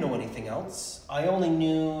 I didn't know anything else. I only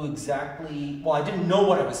knew exactly, well, I didn't know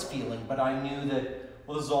what I was feeling, but I knew that,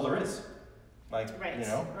 well, this is all there is. Like, you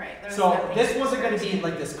know? Right. So this wasn't going to be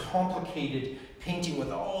like this complicated painting with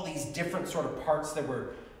all these different sort of parts that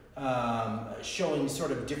were showing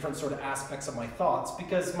sort of different sort of aspects of my thoughts,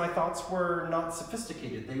 because my thoughts were not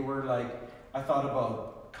sophisticated. They were like, I thought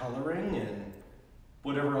about coloring and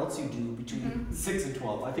whatever else you do between 6 and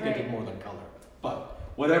 12. I think I did more than color, but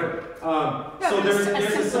whatever. So there's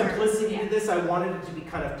a simplicity to this. I wanted it to be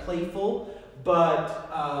kind of playful, but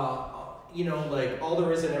you know, like All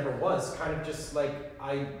There Is and Ever Was, kind of just like,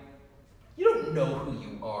 you don't know who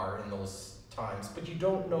you are in those times, but you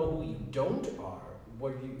don't know who you don't are.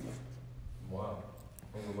 What you, wow,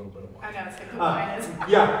 there's a little bit of wine. I know, it's like who mine is.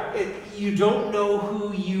 Yeah, you don't know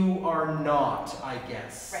who you are not, I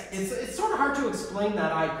guess. Right. It's sort of hard to explain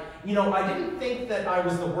that. I didn't think that I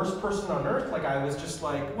was the worst person on earth. Like, I was just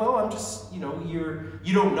like, well, I'm just, you know,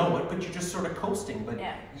 you don't know it, but you're just sort of coasting. But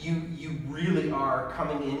you really are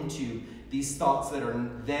coming into these thoughts that are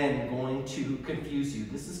then going to confuse you.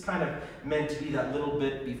 This is kind of meant to be that little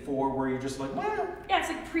bit before where you're just like, well, yeah, it's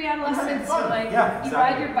like pre-adolescence. Like, yeah, exactly. You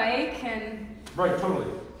ride your bike and right, totally.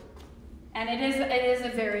 And it is a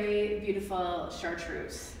very beautiful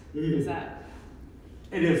chartreuse. Is that?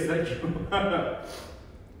 It is. Thank you. I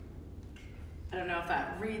don't know if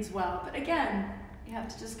that reads well, but again, you have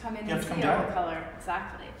to just come in and see all the color.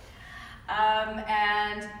 Exactly.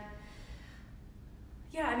 And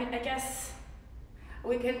yeah, I mean, I guess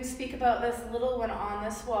we can speak about this little one on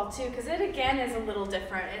this wall too, because it again is a little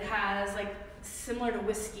different. It has like similar to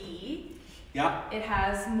whiskey. Yeah. It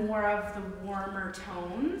has more of the warmer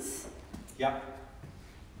tones. Yeah.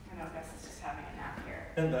 I know, I guess it's just having a nap here.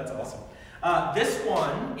 And that's awesome. This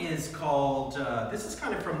one is called, this is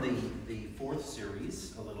kind of from the 4th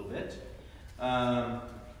series a little bit.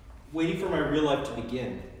 Waiting for My Real Life to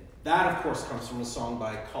Begin. That, of course, comes from a song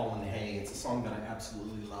by Colin Hay. It's a song that I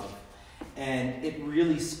absolutely love. And it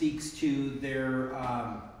really speaks to there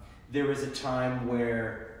is a time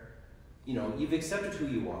where, you know, you've accepted who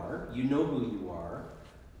you are, you know who you are,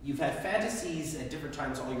 you've had fantasies at different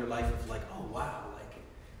times all your life of like, oh wow, like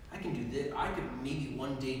I can do this, I could maybe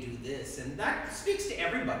one day do this, and that speaks to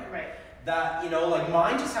everybody. Right. That, you know, like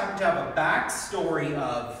mine just happened to have a backstory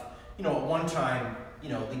of, you know, at one time, you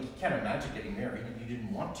know, like you can't imagine getting married and you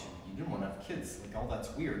didn't want to. You didn't want to have kids. Like, all that's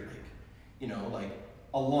weird. Like, you know, like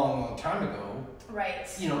a long, long time ago. Right.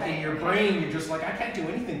 You know, in your brain, you're just like, I can't do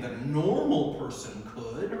anything that a normal person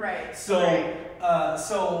could. Right. So,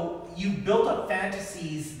 so you built up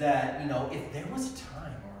fantasies that, you know, if there was a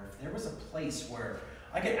time or if there was a place where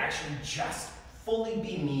I could actually just fully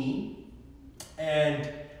be me and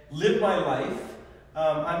live my life,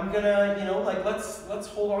 I'm gonna, you know, like let's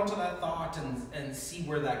hold on to that thought and see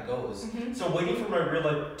where that goes. So Waiting for My Real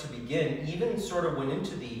Life to Begin even sort of went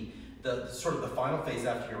into the the sort of the final phase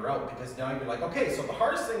after you're out, because now you're like, okay, so the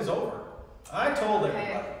hardest thing's over. I told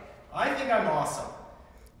everybody. I think I'm awesome.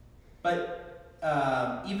 But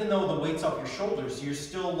even though the weight's off your shoulders, you're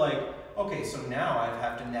still like, okay, so now I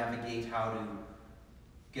have to navigate how to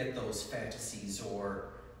get those fantasies, or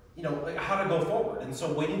like how to go forward. And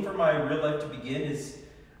so waiting for my real life to begin is,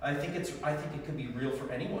 I think it could be real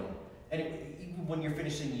for anyone. And even when you're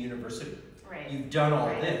finishing university, you've done all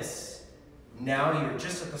this. Now you're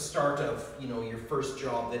just at the start of your first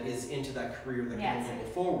job that is into that career that can go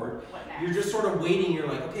forward. You're just sort of waiting. You're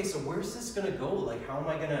like, okay, so where's this going to go? Like, how am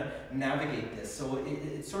I going to navigate this? So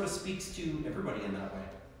it sort of speaks to everybody in that way.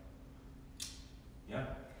 Yeah.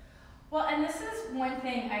 Well, and this is one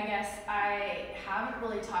thing I guess I haven't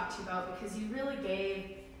really talked to you about, because you really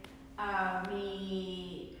gave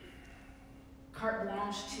me carte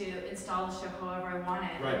blanche to install the show however I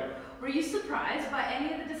wanted. Right. Were you surprised by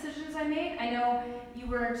any of the decisions I made? I know you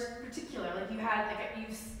weren't particular. Like, you had,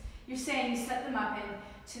 you're saying you set them up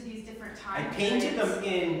into these different time I painted periods. them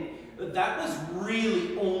in. That was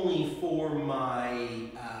really only for my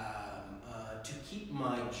to keep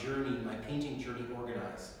my painting journey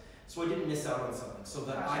organized, so I didn't miss out on something. So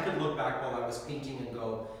that I could look back while I was painting and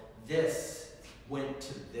go, this went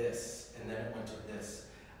to this, and then it went to this.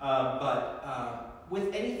 But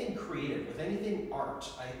with anything creative, with anything art,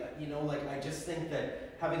 I just think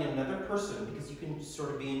that having another person, because you can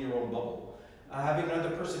sort of be in your own bubble, having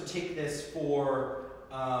another person take this for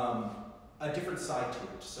a different side to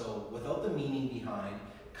it. So without the meaning behind,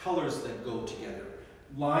 colors that go together,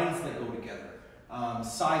 lines that go together,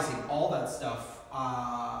 sizing, all that stuff.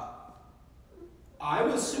 I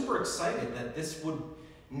was super excited that this would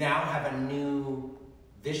now have a new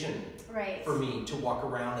vision for me to walk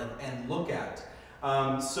around and look at.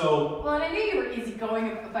 Well, and I knew you were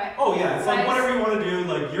easygoing, but oh yeah, it's like whatever you want to do.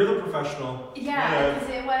 Like, you're the professional. Yeah, because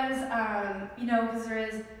it was, because there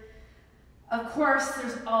is, of course,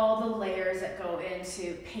 there's all the layers that go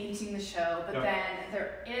into painting the show, but then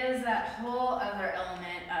there is that whole other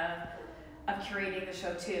element of curating the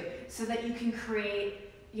show too, so that you can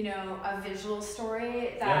create a visual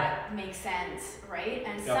story that makes sense, right?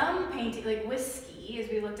 And some painting, like Whiskey, as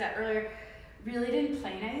we looked at earlier, really didn't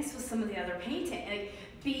play nice with some of the other painting, like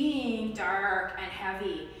being dark and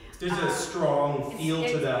heavy. There's a strong feel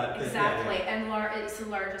to that. Exactly, and it's the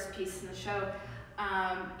largest piece in the show.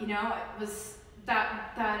 It was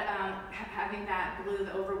that having that blue,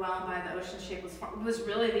 the overwhelmed by the ocean shape was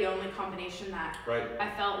really the only combination that I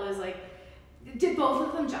felt was like, did both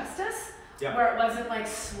of them justice. Yeah. Where it wasn't like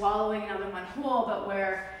swallowing another one whole, but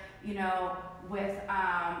where, with,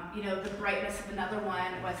 the brightness of another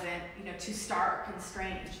one wasn't, too stark and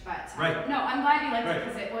strange. But no, I'm glad you liked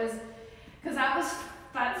it, because that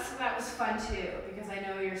was fun too, because I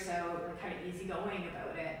know you're so kind of easygoing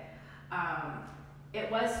about it. It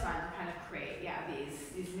was fun to kind of create,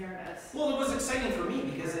 these narratives. Well, it was exciting for me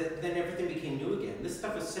because then everything became new again. This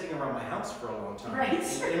stuff was sitting around my house for a long time.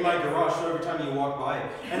 In my garage, so every time you walk by it.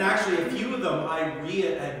 And actually, a few of them I had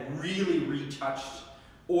really retouched,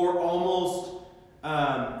 or almost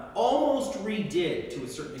redid to a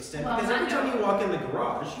certain extent. Well, because every time you walk in the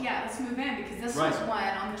garage. Yeah, let's move in, because this was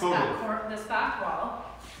one on this back wall.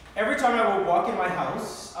 Every time I would walk in my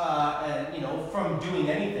house, from doing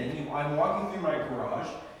anything, I'm walking through my garage,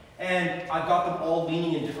 and I've got them all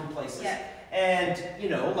leaning in different places. Yeah. And you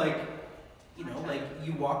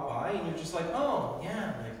walk by and you're just like, oh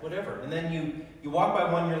yeah, like whatever. And then you walk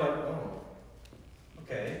by one, and you're like, oh,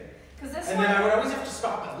 okay. And then I would always have to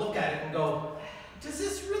stop and look at it and go, does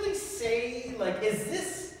this really say, like, is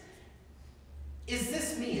this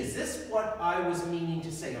me? Is this what I was meaning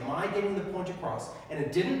to say? Am I getting the point across? And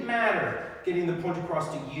it didn't matter getting the point across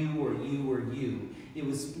to you or you or you. It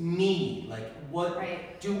was me. Like,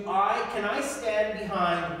 can I stand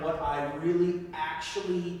behind what I really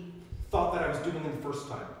actually thought that I was doing the first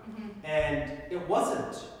time? Mm-hmm. And it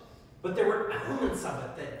wasn't. But there were elements of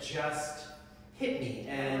it that just hit me.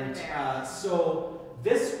 And so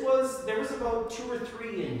there was about 2 or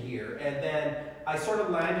 3 in here. And then I sort of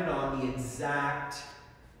landed on the exact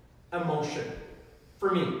emotion for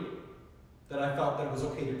me that I felt that it was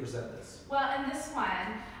okay to present this. Well, and this one,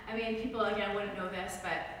 I mean, people again wouldn't know this,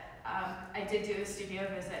 but I did do a studio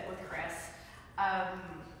visit with Chris.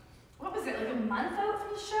 What was it, like a month out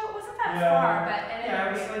from the show? It wasn't that far,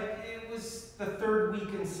 but it was the 3rd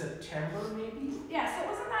week in September, maybe. Yeah, so it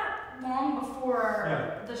wasn't that long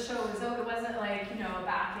before the show was out. It wasn't like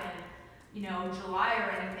back in July or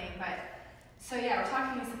anything, but. So we're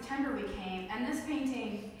talking in September we came, and this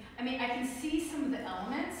painting, I mean, I can see some of the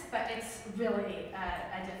elements, but it's really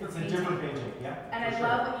a different painting. It's a different painting, yeah. And I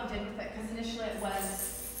love what you did with it, because initially it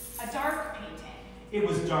was a dark painting. It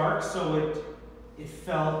was dark, so it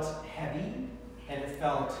felt heavy, and it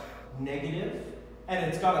felt negative, and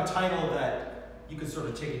it's got a title that you could sort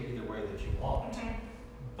of take it either way that you want. Mm-hmm.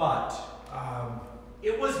 But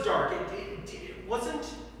it was dark. It wasn't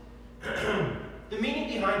the meaning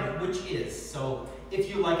behind it, which is, so if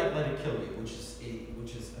you like it, let it kill you, which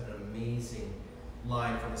is an amazing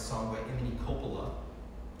line from a song by Emily Coppola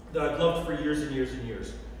that I've loved for years and years and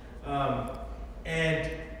years. And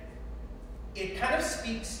it kind of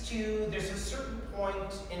speaks to, there's a certain point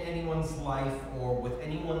in anyone's life or with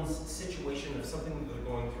anyone's situation of something that they're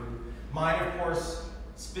going through. Mine, of course,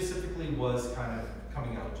 specifically was kind of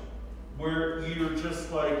coming out, where you're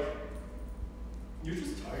just like, you're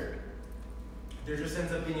just tired. There just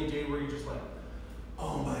ends up being a day where you're just like,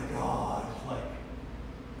 oh my God, like,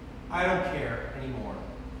 I don't care anymore.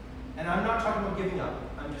 And I'm not talking about giving up.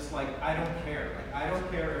 I'm just like, I don't care. Like, I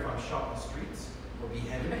don't care if I'm shot in the streets or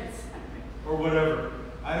beheaded or whatever.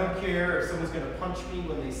 I don't care if someone's going to punch me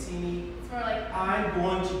when they see me. It's more like I'm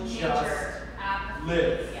going to just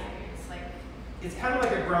live. Yeah, it's like, it's kind of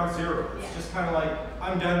like a ground zero. It's yeah. just kind of like,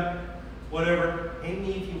 I'm done, whatever, hate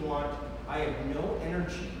me if you want. I have no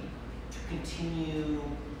energy to continue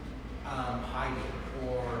hiding,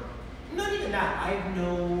 or not even that. I have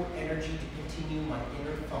no energy to continue my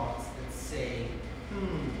inner thoughts that say,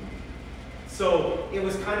 So it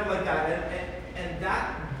was kind of like that, and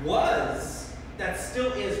that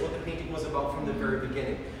still is what the painting was about from the very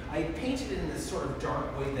beginning. I painted it in this sort of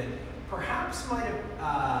dark way that perhaps might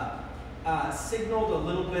have signaled a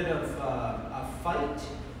little bit of a fight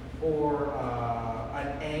or an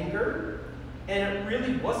anger, and it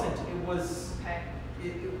really wasn't. It was okay.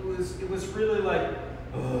 It was really like,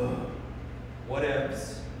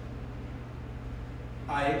 whatevs.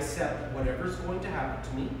 I accept whatever's going to happen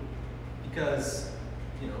to me because,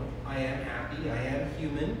 you know, I am happy, I am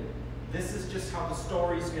human. This is just how the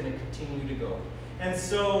story's going to continue to go. And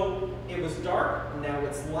so it was dark, now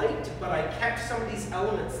it's light, but I kept some of these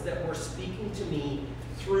elements that were speaking to me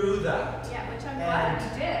through that. Yeah, which I'm glad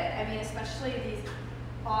you did. I mean, especially these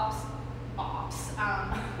bops.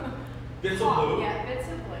 Bits of blue. Yeah, bits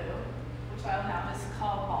of blue, which I'll now just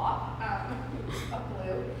call bop, a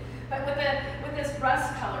blue. But with this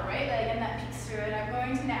rust color, right? Like, and that peeks through it. I'm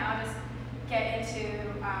going to now just get into,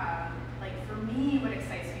 like, for me, what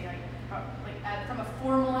excites me, from a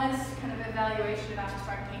formalist kind of evaluation of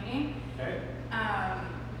abstract painting. Okay.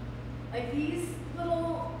 Like these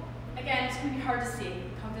little, again, it's gonna be hard to see.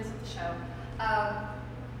 Come visit the show.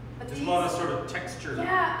 But there's a lot of sort of texture.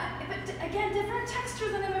 Yeah, but again, different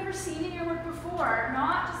texture than I've ever seen in your work before.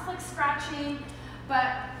 Not just like scratching, but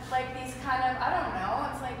like these kind of, I don't know,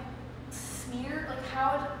 it's like smeared, like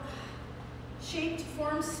how shaped,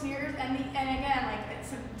 forms, smeared, and again, like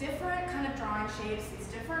it's a different kind of drawing shapes, these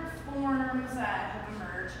different forms that have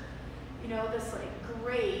emerged. You know, this like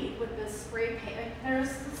gray with this spray paint. Like there's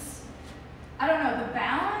this, I don't know, the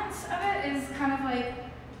balance of it is kind of like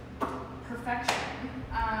perfection.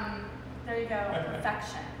 There you go,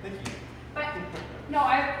 perfection. Thank you. But no,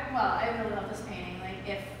 I really love this painting. Like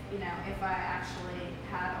if I actually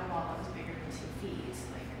had a wall that was bigger than 2 feet,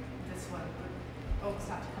 like this one would almost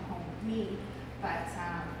have to come home with me. But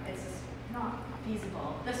it's just not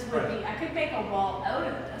feasible. This would be, I could make a wall out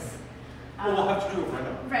of this. Well, we'll have to do it right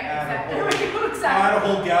now. Right, exactly. Add a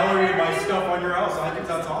whole gallery of my stuff on your house. I think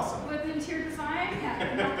that's awesome. With interior design, yeah,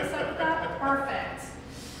 can you help us out with that? Perfect.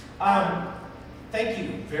 Thank you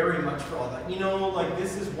very much for all that. You know, like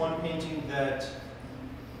this is one painting that,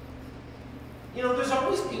 you know, there's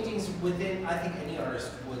always paintings within, I think any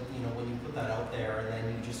artist would, you know, when you put that out there and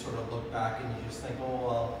then you just sort of look back and you just think, oh,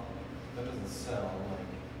 well, that doesn't sell,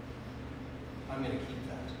 like, I'm going to keep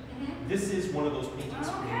that. Mm-hmm. This is one of those paintings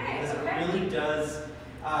for me because okay. it really does,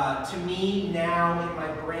 to me now in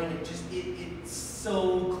my brain, it's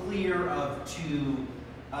so clear to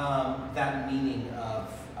that meaning of,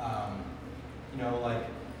 you know, like,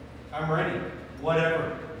 I'm ready,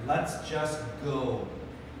 whatever, let's just go.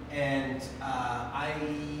 And I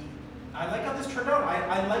like how this turned out.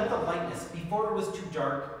 I like the lightness. Before it was too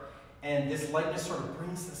dark, and this lightness sort of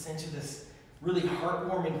brings us into this really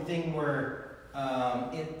heartwarming thing where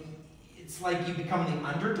it's like you become the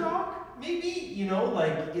underdog, maybe, you know,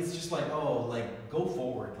 like it's just like, oh, like go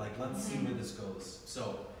forward, like let's see where this goes.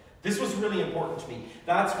 So this was really important to me.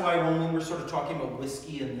 That's why when we were sort of talking about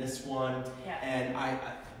whiskey in this one, and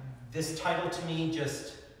this title to me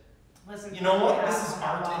just, you know what, this is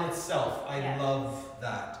art in itself. I love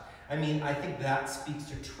that. I mean, I think that speaks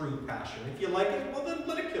to true passion. If you like it, well then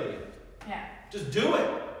let it kill you. Yeah. Just do it.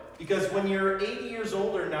 Because when you're 80 years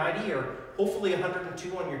old or 90 or hopefully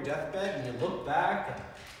 102 on your deathbed and you look back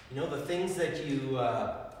and You know, the things that you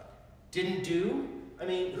didn't do. I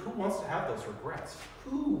mean, who wants to have those regrets?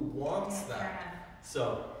 Who wants that?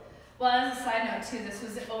 So. Well, as a side note too, this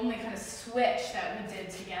was the only kind of switch that we did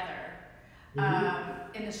together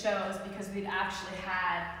in the shows, because we'd actually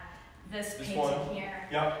had this painting one here.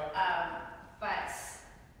 Yep. But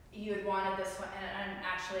you had wanted this one, and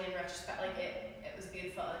actually in retrospect, like it was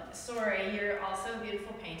beautiful. Sorry, you're also a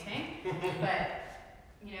beautiful painting, but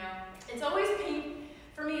you know, it's always paint.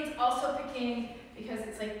 For me, it's also picking because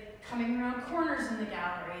it's like coming around corners in the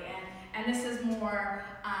gallery, and this is more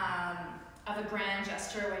of a grand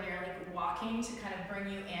gesture when you're like walking to kind of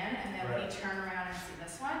bring you in, and then when you turn around and see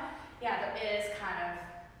this one, yeah, there is kind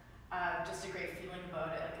of just a great feeling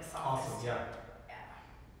about it, like a soft. Awesome, yeah. Yeah.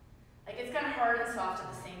 Like it's kind of hard and soft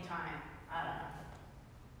at the same time. I don't know.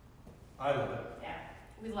 I love it. Yeah,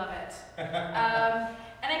 we love it.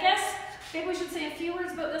 And I guess maybe we should say a few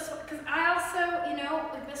words about this one, because I also, you know,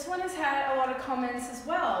 like this one has had a lot of comments as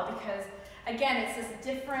well, because again, it's this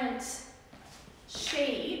different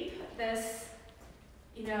shape, this,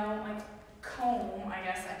 you know, like comb, I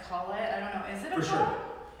guess I call it. I don't know, is it a comb? Sure.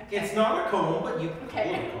 Okay. It's not a comb, but you can call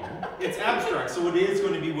it a comb. It's abstract, so it is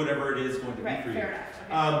going to be whatever it is going to be for you. Fair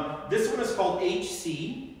enough. Okay. This one is called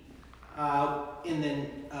HC, and then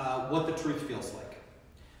What the Truth Feels Like.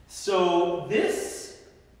 So this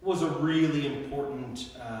was a really important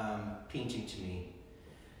painting to me.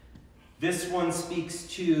 This one speaks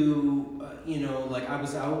to, you know, like I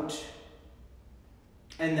was out,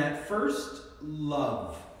 and that first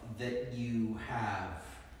love that you have,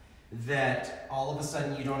 that all of a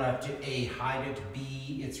sudden you don't have to A, hide it,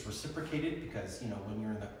 B, it's reciprocated, because, you know, when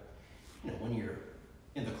you're in the, you know, when you're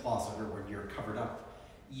in the closet or when you're covered up,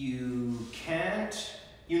 you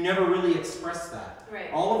never really express that. Right.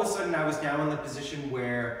 All of a sudden I was now in the position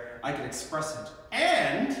where I could express it,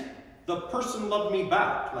 and the person loved me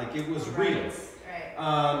back, like it was real.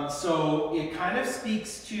 Right. So it kind of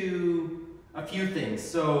speaks to a few things.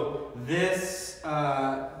 So this,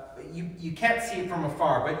 you can't see it from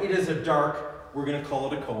afar, but it is a dark, we're going to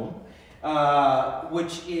call it a comb,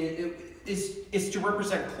 which is to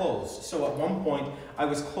represent closed. So at one point I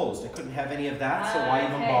was closed. I couldn't have any of that, so why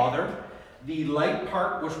even bother? The light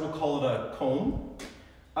part, which we'll call it a comb,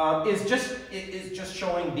 is just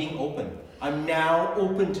showing being open. I'm now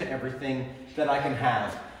open to everything that I can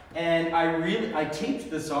have. And I taped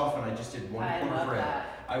this off and I just did one corner thread.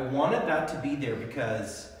 I wanted that to be there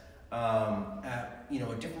because, you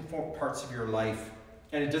know, at different parts of your life,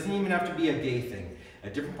 and it doesn't even have to be a gay thing,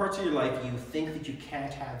 at different parts of your life, you think that you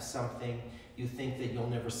can't have something, you think that you'll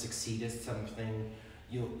never succeed at something,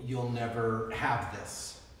 you'll never have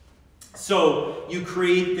this. So you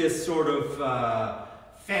create this sort of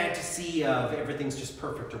fantasy of everything's just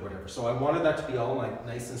perfect or whatever. So I wanted that to be all like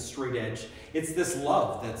nice and straight edge. It's this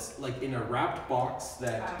love that's like in a wrapped box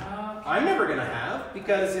that I'm never gonna have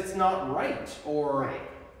because it's not right or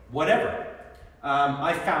whatever.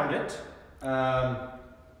 I found it,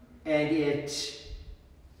 and it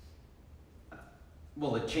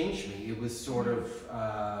changed me. It was sort of,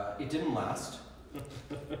 it didn't last,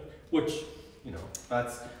 which, you know,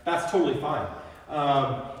 that's totally fine.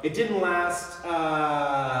 It didn't last,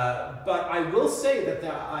 but I will say that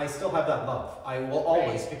I still have that love. I will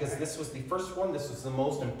always, because this was the first one, this was the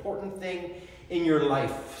most important thing in your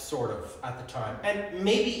life, sort of, at the time. And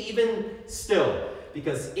maybe even still,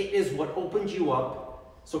 because it is what opened you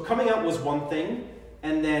up. So coming out was one thing,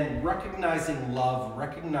 and then recognizing love,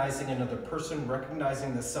 recognizing another person,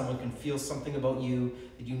 recognizing that someone can feel something about you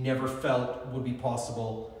that you never felt would be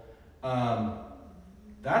possible.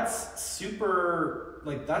 That's super,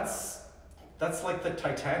 like, that's like the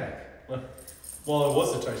Titanic. Well, it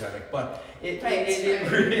was the Titanic, but it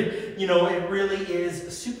really, you know, it really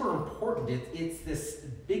is super important. It's this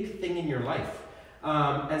big thing in your life.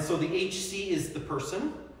 And so the HC is the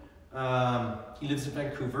person. He lives in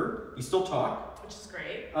Vancouver. We still talk. Which is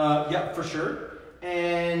great. Yeah, for sure.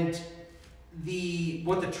 And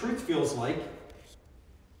what the truth feels like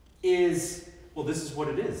is, well, this is what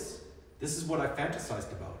it is. This is what I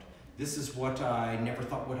fantasized about. This is what I never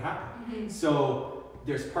thought would happen. Mm-hmm. So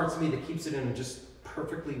there's parts of me that keeps it in a just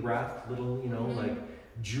perfectly wrapped little, you know, like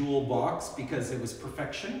jewel box because it was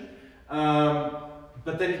perfection.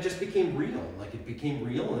 But then it just became real. Like it became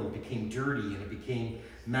real and it became dirty and it became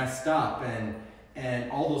messed up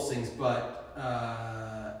and all those things. But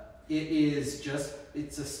it is just,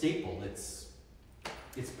 it's a staple. It's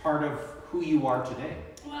part of who you are today,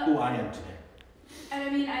 who I am today. And I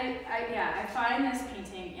mean, I find this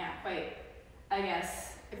painting, quite, I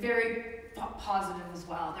guess, very positive as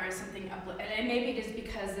well. There is something uplifting, and maybe just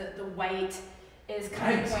because the white is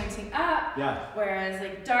kind of pointing up, whereas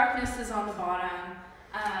like darkness is on the bottom.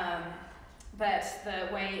 But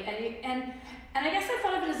the way, and I guess I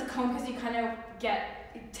thought of it as a comb because you kind of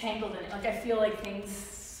get tangled in it. Like I feel like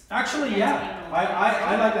things. Actually, yeah,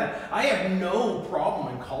 I like that. I have no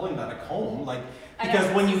problem in calling that a comb, like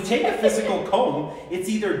because when you take a physical comb, it's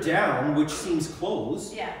either down, which seems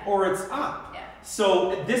closed, or it's up. Yeah.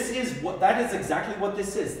 So this is that is exactly what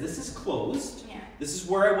this is. This is closed. Yeah. This is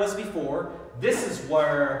where I was before. This is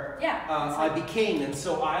where I became, and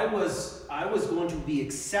so I was going to be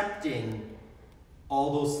accepting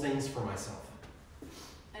all those things for myself.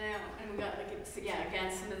 I know, and we got like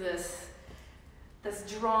again some of this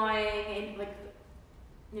drawing, like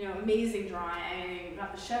amazing drawing. I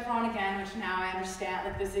got the chevron again, which now I understand,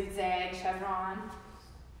 like the zigzag chevron.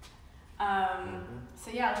 So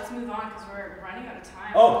yeah, let's move on because we're running out of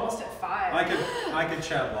time. Oh, we're almost at 5. I could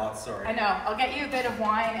chat lots. Sorry. I know. I'll get you a bit of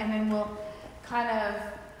wine, and then we'll kind of.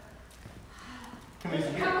 Come in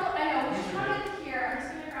here. I know. We should come in here. I'm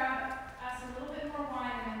just gonna grab us a little bit more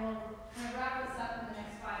wine, and then we'll wrap this up in the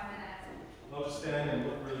next 5 minutes. I'll just stand and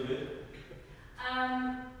look really good.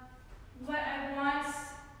 What I want.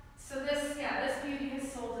 So this beauty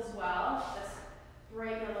has sold as well. This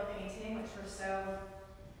bright yellow painting, which we're so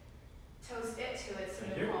toast it to its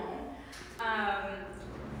new home.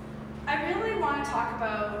 I really want to talk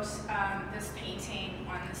about this painting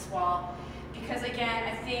on this wall because, again,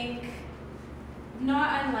 I think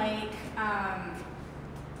not unlike,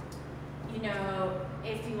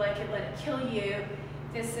 if you like it, let it kill you.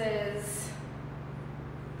 This is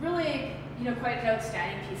really, quite an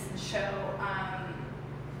outstanding piece in the show.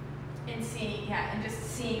 And just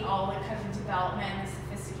seeing all the kind of development and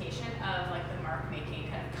sophistication of like the mark making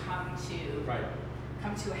kind of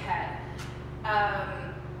come to a head.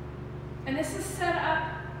 And this is set up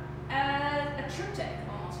as a triptych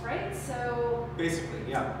almost, right? So basically,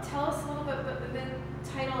 yeah. Tell us a little bit about the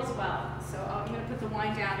title as well. So I'm going to put the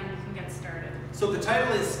wine down and you can get started. So the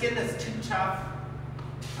title is Skin That's Too Tough.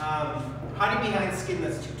 Hiding Behind Skin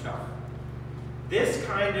That's Too Tough. This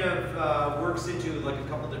kind of works into like a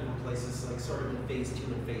couple different places, like sort of in phase 2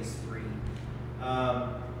 and phase 3.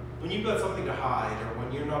 When you've got something to hide, or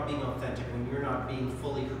when you're not being authentic, when you're not being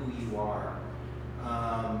fully who you are,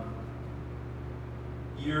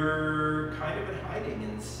 you're kind of in hiding.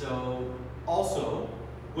 And so also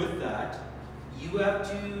with that, you have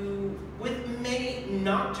to,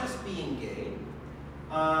 not just being gay,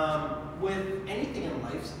 with anything in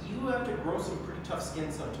life, you have to grow some pretty tough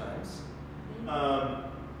skin sometimes. Of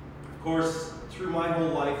course, through my whole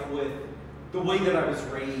life with the way that I was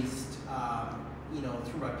raised,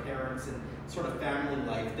 through my parents and sort of family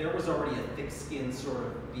life, there was already a thick skin sort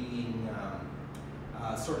of being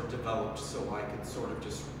developed so I could sort of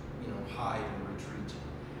just, hide and retreat.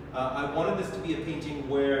 I wanted this to be a painting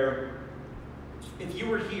where, if you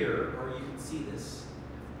were here, or you can see this,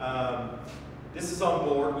 this is on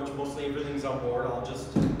board, which mostly everything's on board. I'll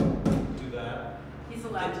just do that. He's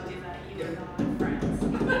allowed to do that, even though I'm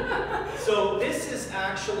friends. So this is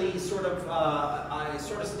actually sort of, I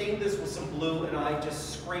sort of stained this with some blue and I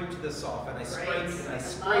just scraped this off. And I scraped and I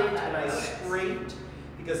scraped and I scraped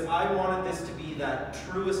because I wanted this to be that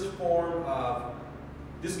truest form of,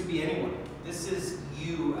 this could be anyone. This is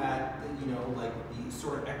you at, like the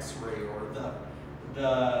sort of X-ray or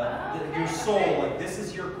your soul, like this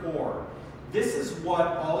is your core. This is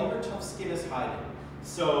what all your tough skin is hiding.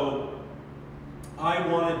 So I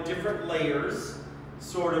wanted different layers,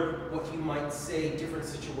 sort of what you might say different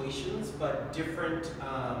situations, but different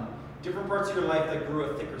parts of your life that grew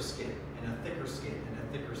a thicker skin, and a thicker skin, and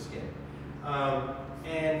a thicker skin.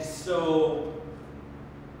 And so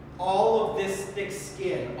all of this thick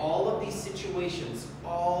skin, all of these situations,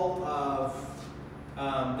 all of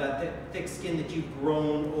that thick skin that you've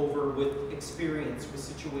grown over with experience, with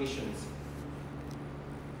situations,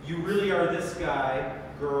 you really are this guy,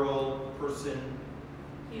 girl, person,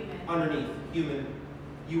 underneath, human.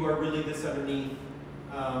 You are really this underneath.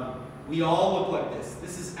 We all look like this.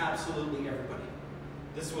 This is absolutely everybody.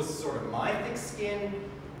 This was sort of my thick skin,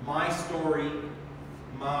 my story,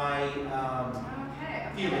 my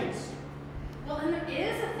feelings. Well, and there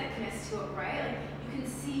is a thickness to it, right? Like you can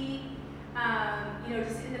see,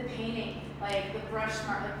 just in the painting, like the brush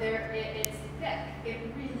mark, like it's thick. It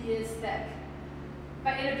really is thick,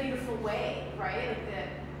 but in a beautiful way, right? Like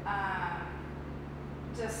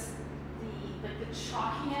just the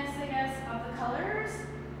chalkiness, I guess, of the colors.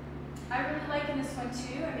 I really like in this one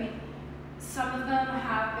too. I mean, some of them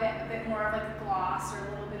have a bit more of like a gloss or a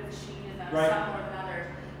little bit of a sheen in them, some more than others.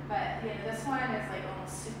 But this one is like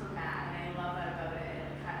almost super matte, and I love that about it.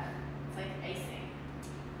 It's like icing.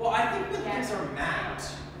 Well, I think when things are matte,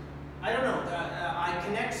 I don't know, I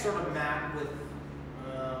connect sort of matte with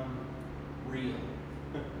real.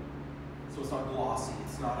 So it's not glossy,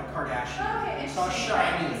 it's not a Kardashian, okay, it's not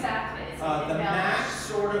shiny. Right, exactly. The matte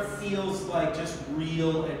sort of feels like just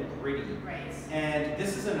real and gritty. Right. And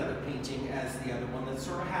this is another painting as the other one that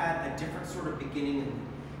sort of had a different sort of beginning. And,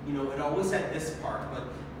 you know, it always had this part, but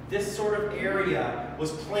this sort of area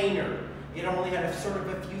was plainer. It only had a sort of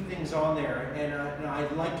a few things on there, and I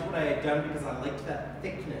liked what I had done because I liked that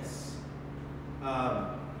thickness.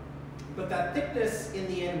 But that thickness in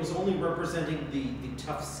the end was only representing the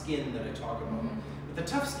tough skin that I talk about. But the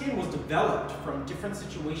tough skin was developed from different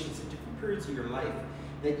situations at different periods of your life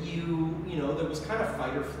that you know, that was kind of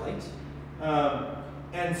fight or flight.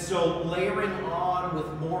 And so layering on with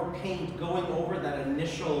more paint, going over that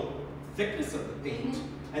initial thickness of the paint,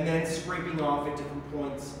 and then scraping off at different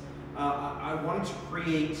points. I wanted to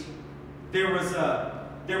create, there was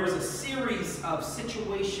a series of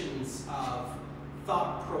situations, of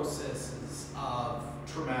thought processes, of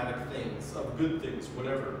traumatic things, of good things,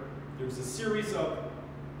 whatever. There was a series of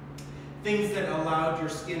things that allowed your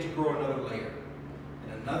skin to grow another layer,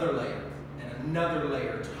 and another layer, and another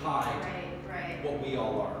layer to hide what we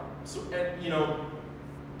all are. So, and, you know,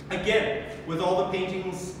 again, with all the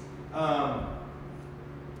paintings,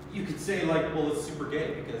 you could say like, well, it's super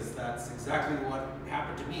gay because that's exactly what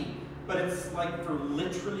happened to me. But it's like for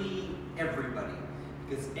literally everybody,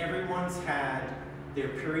 because everyone's had their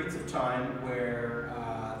periods of time where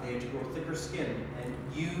they had to grow thicker skin, and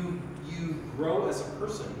you grow as a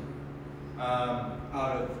person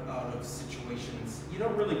out of situations. You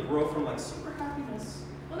don't really grow from like super happiness.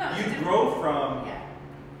 Well, no, you grow from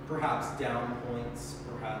perhaps down points,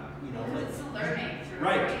 perhaps, you know, like it's a learning through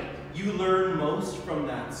right. You learn most from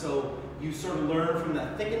that, so you sort of learn from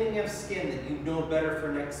that thickening of skin that you know better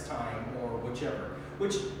for next time or whichever.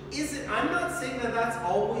 Which isn't, I'm not saying that that's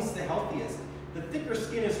always the healthiest. The thicker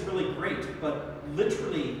skin is really great, but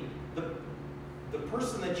literally the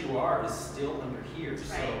person that you are is still under here.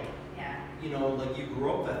 So, you know, like you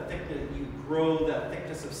grow up that thickness, you grow that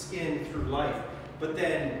thickness of skin through life. But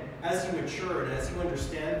then as you mature and as you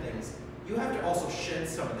understand things, you have to also shed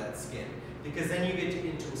some of that skin. Because then you get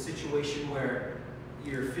into a situation where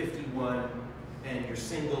you're 51 and you're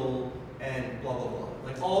single and blah, blah, blah.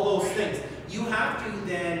 Like all those things. You have to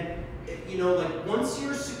then, you know, like once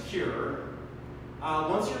you're secure,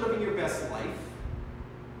 once you're living your best life,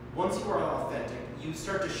 once you are authentic, you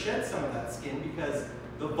start to shed some of that skin because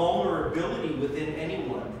the vulnerability within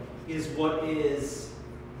anyone is what is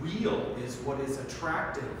real, is what is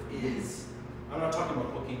attractive, is, I'm not talking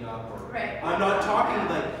about hooking up or, I'm not talking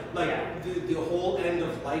like the whole end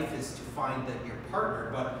of life is to find that your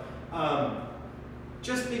partner, but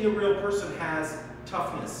just being a real person has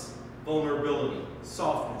toughness, vulnerability,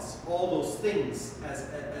 softness, all those things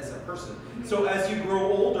as a person. So as you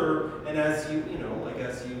grow older and as you know, like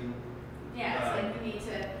as you it's like you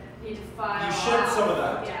need to file. You shed some of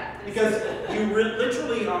that because you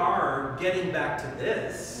literally are getting back to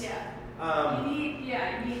this. You need to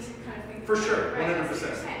kind of think. For sure, 100%.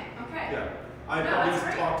 Okay. Yeah, I probably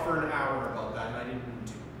talked for an hour about that, and I didn't mean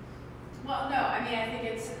to. Well, no, I mean I think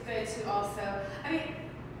it's good to also. I mean,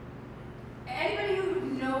 anybody who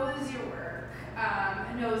knows your work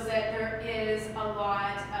knows that there is a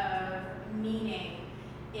lot of meaning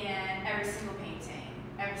in every single painting,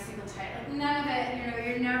 every single title. Like none of it, you know,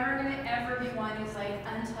 you're never going to ever be one who's like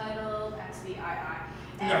untitled XVII.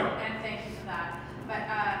 And thank you for that.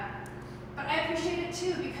 But I appreciate it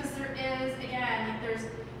too because there is, again, like there's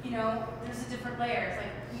the different layers.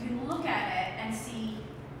 Like you can look at it and see,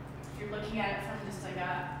 if you're looking at it from just like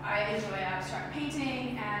I enjoy abstract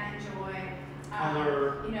painting and enjoy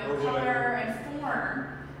color and form.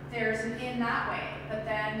 There's in that way, but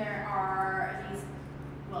then there are these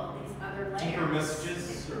other layers. Deeper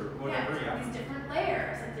messages or whatever, these different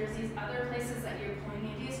layers. Like there's these other places that you're pulling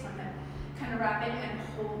ideas from that kind of wrap it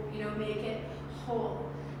and make it whole.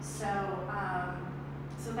 So,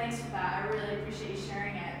 so thanks for that. I really appreciate you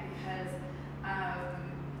sharing it because,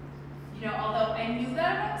 although I knew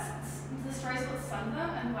that about the stories about some of them,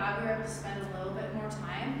 I'm glad we were able to spend a little bit more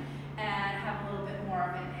time and have a little bit more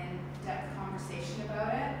of an in-depth conversation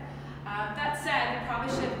about it. That said, we probably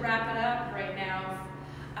should wrap it up right now.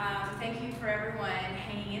 Thank you for everyone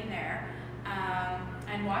hanging in there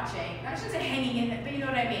and watching. I shouldn't say hanging in there, but you know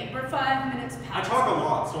what I mean. We're 5 minutes past. I talk a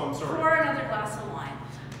lot, so I'm sorry. Pour another glass of wine.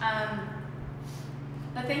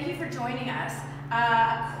 But thank you for joining us.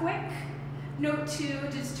 A quick note too,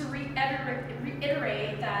 just to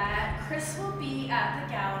reiterate that Chris will be at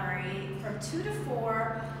the gallery from 2 to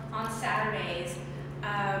 4 on Saturdays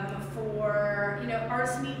for, you know,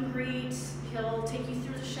 artist meet and greet. He'll take you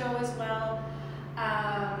through the show as well.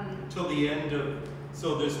 Till the end of,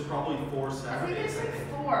 so there's probably 4 Saturdays. I think there's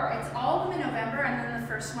like 4. It's all of them in November and then the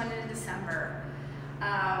first one in December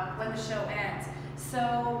when the show ends.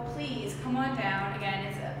 So please come on down. Again,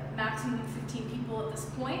 it's a maximum of 15 people at this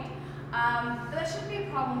point. But that shouldn't be a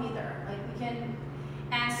problem either. Like we can,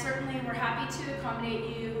 and certainly we're happy to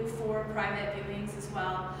accommodate you for private viewings as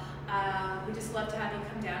well. We just love to have you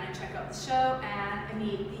come down and check out the show and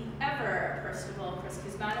meet the ever personable Chris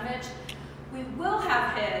Kuzmanovich. We will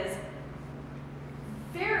have his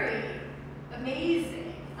very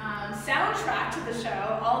amazing soundtrack to the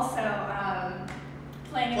show also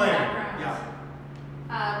playing in the background.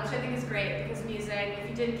 Yeah. Which I think is great because music, if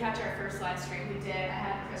you didn't catch our first live stream, we did. I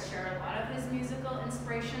had Chris share a lot of his musical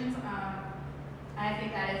inspirations. And I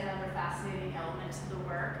think that is another fascinating element to the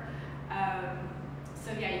work.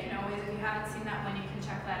 So yeah, you can always, if you haven't seen that one, you can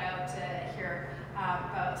check that out to hear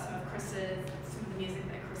about some of the music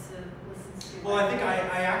that Chris listens to. Well, I think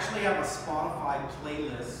I actually have a Spotify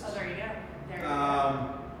playlist. Oh, there you go. There you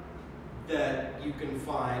go. That you can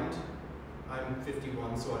find. I'm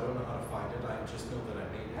 51, so I don't know how to find it. I just know that I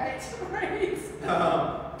made it.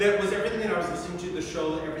 Right. That was everything that I was listening to, the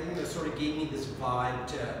show, everything that sort of gave me this vibe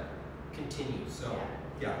to continue. So,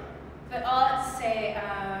 yeah. But all I have to say,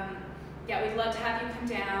 yeah, we'd love to have you come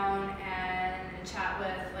down and chat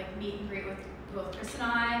with, like, meet and greet with both Chris and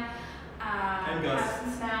I. And Gus. Have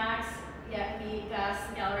some snacks. Yeah, meet Gus.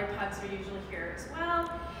 The gallery pugs are usually here as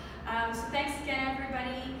well. So thanks again,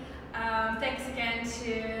 everybody. Thanks again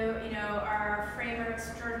to, you know, our framer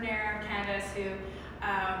extraordinaire, Candace, who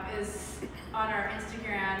is on our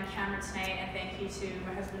Instagram camera tonight, and thank you to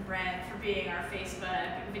my husband Brent for being our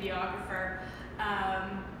Facebook videographer.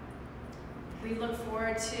 We look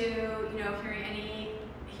forward to, you know,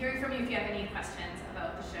 hearing from you if you have any questions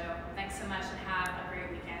about the show. Thanks so much and have a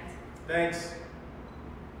great weekend. Thanks.